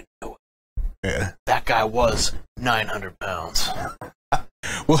fucking knew it. Yeah. That guy was 900 pounds.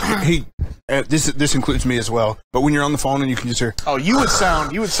 Well, this includes me as well. But when you're on the phone and you can just hear, oh, you would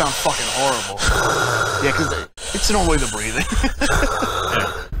sound fucking horrible. Yeah, because it's an old way to breathing.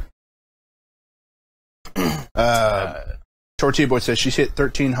 Tortilla Boy says she's hit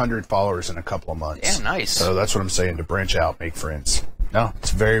 1,300 followers in a couple of months. Yeah, nice. So that's what I'm saying, to branch out, make friends. No,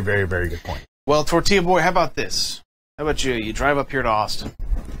 it's a very, very, very good point. Well, Tortilla Boy, how about this? How about you drive up here to Austin?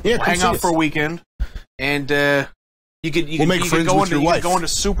 Yeah, we'll hang out for a weekend, and you could go into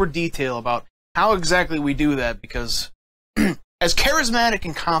super detail about how exactly we do that, because as charismatic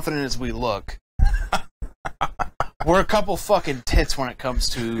and confident as we look, we're a couple fucking tits when it comes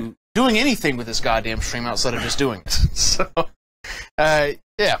to doing anything with this goddamn stream outside of just doing it. So,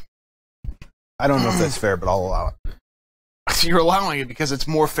 yeah. I don't know if that's fair, but I'll allow it. You're allowing it because it's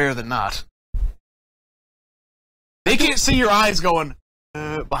more fair than not. They can't see your eyes going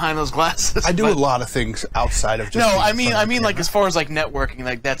behind those glasses. I do a lot of things outside of just... No, I mean like, as far as, like, networking,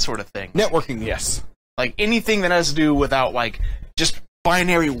 like, that sort of thing. Networking, yes. Like, anything that has to do without, like, just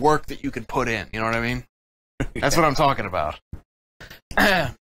binary work that you can put in. You know what I mean? That's what I'm talking about.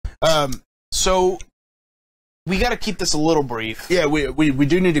 So, we got to keep this a little brief. Yeah, we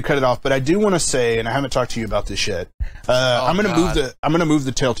do need to cut it off, but I do want to say, and I haven't talked to you about this yet. I'm gonna move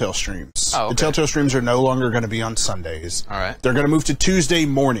the Telltale streams. Oh, okay. The Telltale streams are no longer going to be on Sundays. All right. They're going to move to Tuesday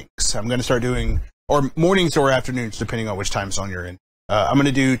mornings. I'm going to start doing, or mornings or afternoons, depending on which time zone you're in. I'm going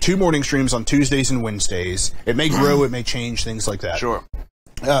to do 2 morning streams on Tuesdays and Wednesdays. It may grow, it may change, things like that. Sure.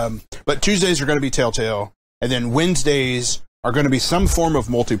 But Tuesdays are going to be Telltale, and then Wednesdays are going to be some form of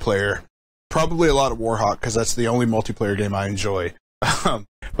multiplayer. Probably a lot of Warhawk, because that's the only multiplayer game I enjoy.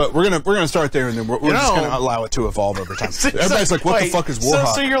 But we're gonna start there, and then we're just gonna allow it to evolve over time. Everybody's like, "What the fuck is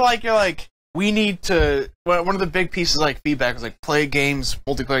Warhawk?" So you're like, we need to. One of the big pieces of, like, feedback was, like, play games,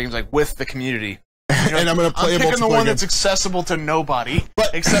 multiplayer games, like, with the community. And I'm gonna play. I'm picking the one that's accessible to nobody,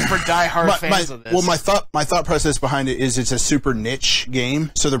 except for diehard fans of this. Well, my thought process behind it is it's a super niche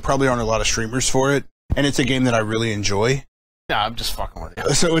game, so there probably aren't a lot of streamers for it, and it's a game that I really enjoy. Nah, I'm just fucking with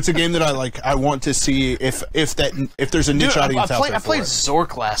you. So it's a game that I want to see if there's a niche audience out there. I played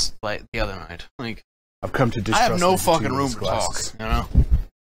Zork last the other night. Like, I've come to distrust. I have no fucking room to talk. You know.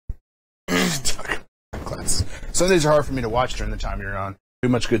 Sundays are hard for me to watch during the time you're on. Too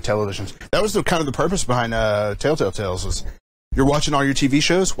much good televisions. That was kind of the purpose behind Telltale Tales. Was you're watching all your TV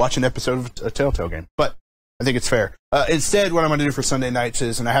shows, watch an episode of a Telltale game. But I think it's fair. Instead, what I'm going to do for Sunday nights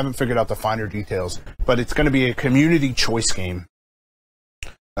is, and I haven't figured out the finer details, but it's going to be a community choice game.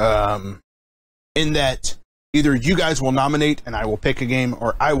 In that either you guys will nominate and I will pick a game,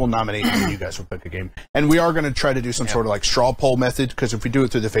 or I will nominate and you guys will pick a game. And we are going to try to do some sort of like straw poll method, because if we do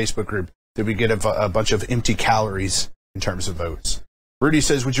it through the Facebook group, then we get a bunch of empty calories in terms of votes. Rudy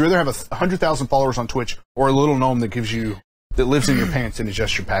says, would you rather have 100,000 followers on Twitch or a little gnome that lives in your pants and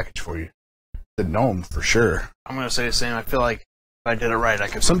adjusts your package for you? The gnome, for sure. I'm going to say the same. I feel like if I did it right, I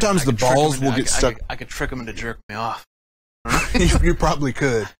could. Sometimes the balls will get stuck. I could trick him into jerk me off. You probably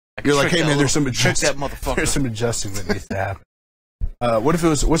could. You're like, hey man, there's some adjusting. That motherfucker. There's some adjusting that needs to happen. What if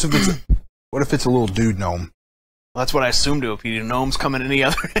it's a little dude gnome? Well, that's what I assumed it would be. Gnomes come in any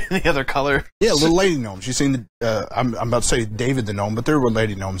other color. Yeah, little lady gnomes. You've seen I'm about to say David the gnome, but there were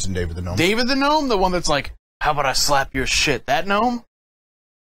lady gnomes in David the gnome. David the gnome, the one that's like, how about I slap your shit? That gnome?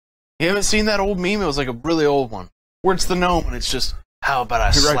 You haven't seen that old meme? It was like a really old one. Where it's the gnome and it's just, how about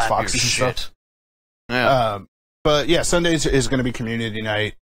I slap your shit? Yeah. But yeah, Sundays is going to be community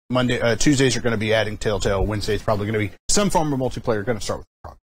night. Tuesdays are going to be adding Telltale. Wednesdays probably going to be some form of multiplayer. Going to start with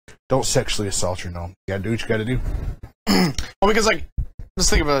the don't sexually assault your gnome. You got to do what you got to do. Well, because like, let's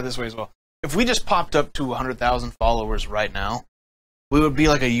think about it this way as well. If we just popped up to 100,000 followers right now, we would be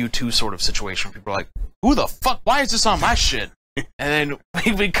like a U2 sort of situation. People are like, who the fuck? Why is this on my shit? And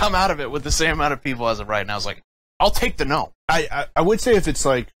then we'd come out of it with the same amount of people as of right now. It's like, I'll take the no. I would say if it's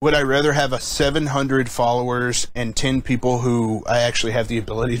like, would I rather have 700 followers and 10 people who I actually have the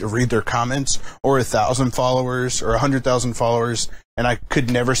ability to read their comments, or 1,000 followers or 100,000 followers and I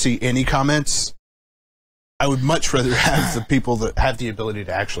could never see any comments? I would much rather have the people that have the ability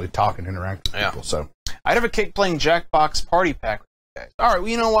to actually talk and interact with people. So I'd have a kick playing Jackbox Party Pack with you guys. All right, well,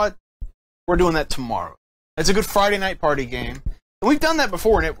 you know what? We're doing that tomorrow. It's a good Friday night party game. And we've done that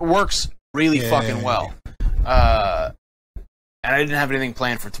before, and it works really fucking well. And I didn't have anything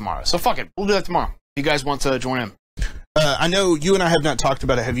planned for tomorrow. So fuck it. We'll do that tomorrow. If you guys want to join in. I know you and I have not talked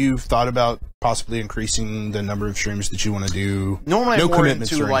about it. Have you thought about possibly increasing the number of streams that you want to do? Normally I'm more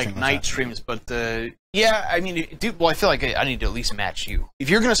into like night streams, but yeah, I mean, well, I feel like I need to at least match you. If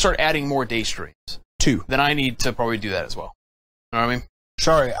you're going to start adding more day streams, 2, then I need to probably do that as well. You know what I mean?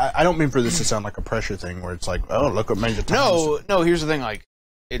 Sorry, I don't mean for this to sound like a pressure thing where it's like, oh, look what made the times. No, here's the thing, like,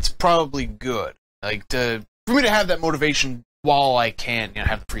 it's probably good. Like, for me to have that motivation while I can,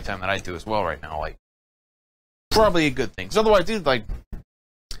 have the free time that I do as well right now, like, probably a good thing. Because otherwise, dude, like,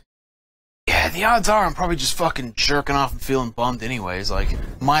 yeah, the odds are I'm probably just fucking jerking off and feeling bummed anyways. Like,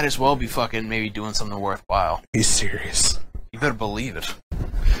 might as well be fucking maybe doing something worthwhile. He's serious. You better believe it.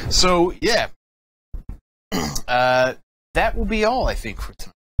 So, yeah. That will be all, I think, for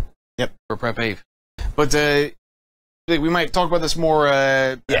tonight. Yep. For Prep Ape. But we might talk about this more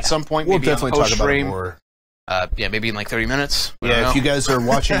at some point. We'll maybe definitely talk about it more. Maybe in like 30 minutes. Yeah, if you guys are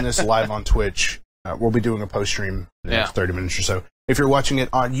watching this live on Twitch, we'll be doing a post-stream in the next 30 minutes or so. If you're watching it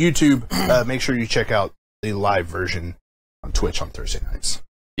on YouTube, make sure you check out the live version on Twitch on Thursday nights.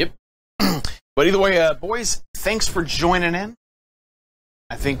 Yep. But either way, boys, thanks for joining in.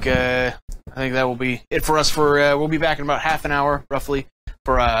 I think that will be it for us. We'll be back in about half an hour, roughly,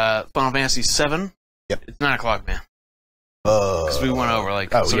 for Final Fantasy VII. Yep. It's 9 o'clock, man. Because we went over, we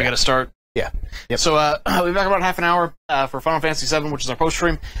got to start. Yeah. Yep. So we'll be back in about half an hour for Final Fantasy VII, which is our post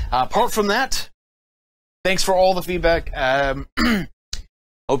stream. Apart from that, thanks for all the feedback.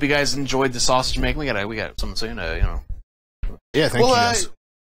 Hope you guys enjoyed the sausage making. We got someone saying, Yeah, thank you guys.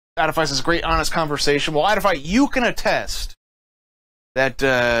 Adify says great, honest conversation. Well, Adify, you can attest that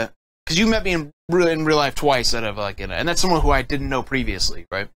because you met me in real life twice and that's someone who I didn't know previously,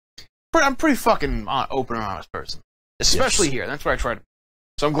 right? But I'm pretty fucking open and honest person, especially here. That's where I try to.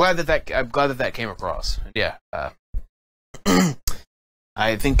 So I'm glad that came across. Yeah,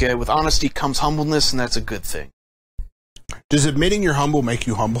 I think with honesty comes humbleness, and that's a good thing. Does admitting you're humble make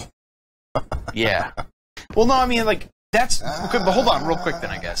you humble? Yeah. Well, no, I mean that's. Okay, but hold on, real quick.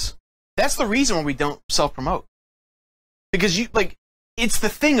 Then I guess that's the reason why we don't self-promote, because it's the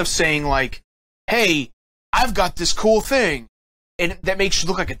thing of saying hey, I've got this cool thing, and that makes you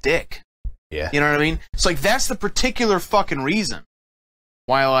look like a dick. Yeah. You know what I mean? It's that's the particular fucking reason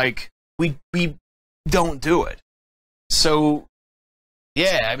why we don't do it. So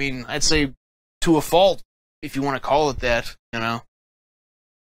yeah, I mean, I'd say to a fault, if you want to call it that, you know.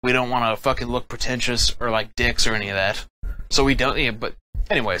 We don't want to fucking look pretentious or like dicks or any of that. So we don't, but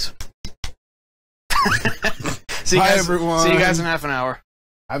anyways. See you Bye, guys, everyone. See you guys in half an hour.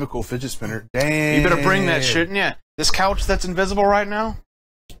 I have a cool fidget spinner. Damn. You better bring that shit. Yeah. This couch that's invisible right now,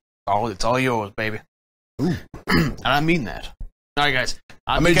 it's all yours, baby. Ooh. And I mean that. All right, guys.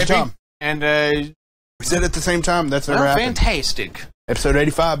 I made you Tom. And, we said it at the same time. That's never happened. Fantastic. Episode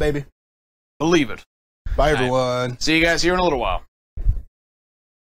 85, baby. Believe it. Bye, everyone. See you guys here in a little while.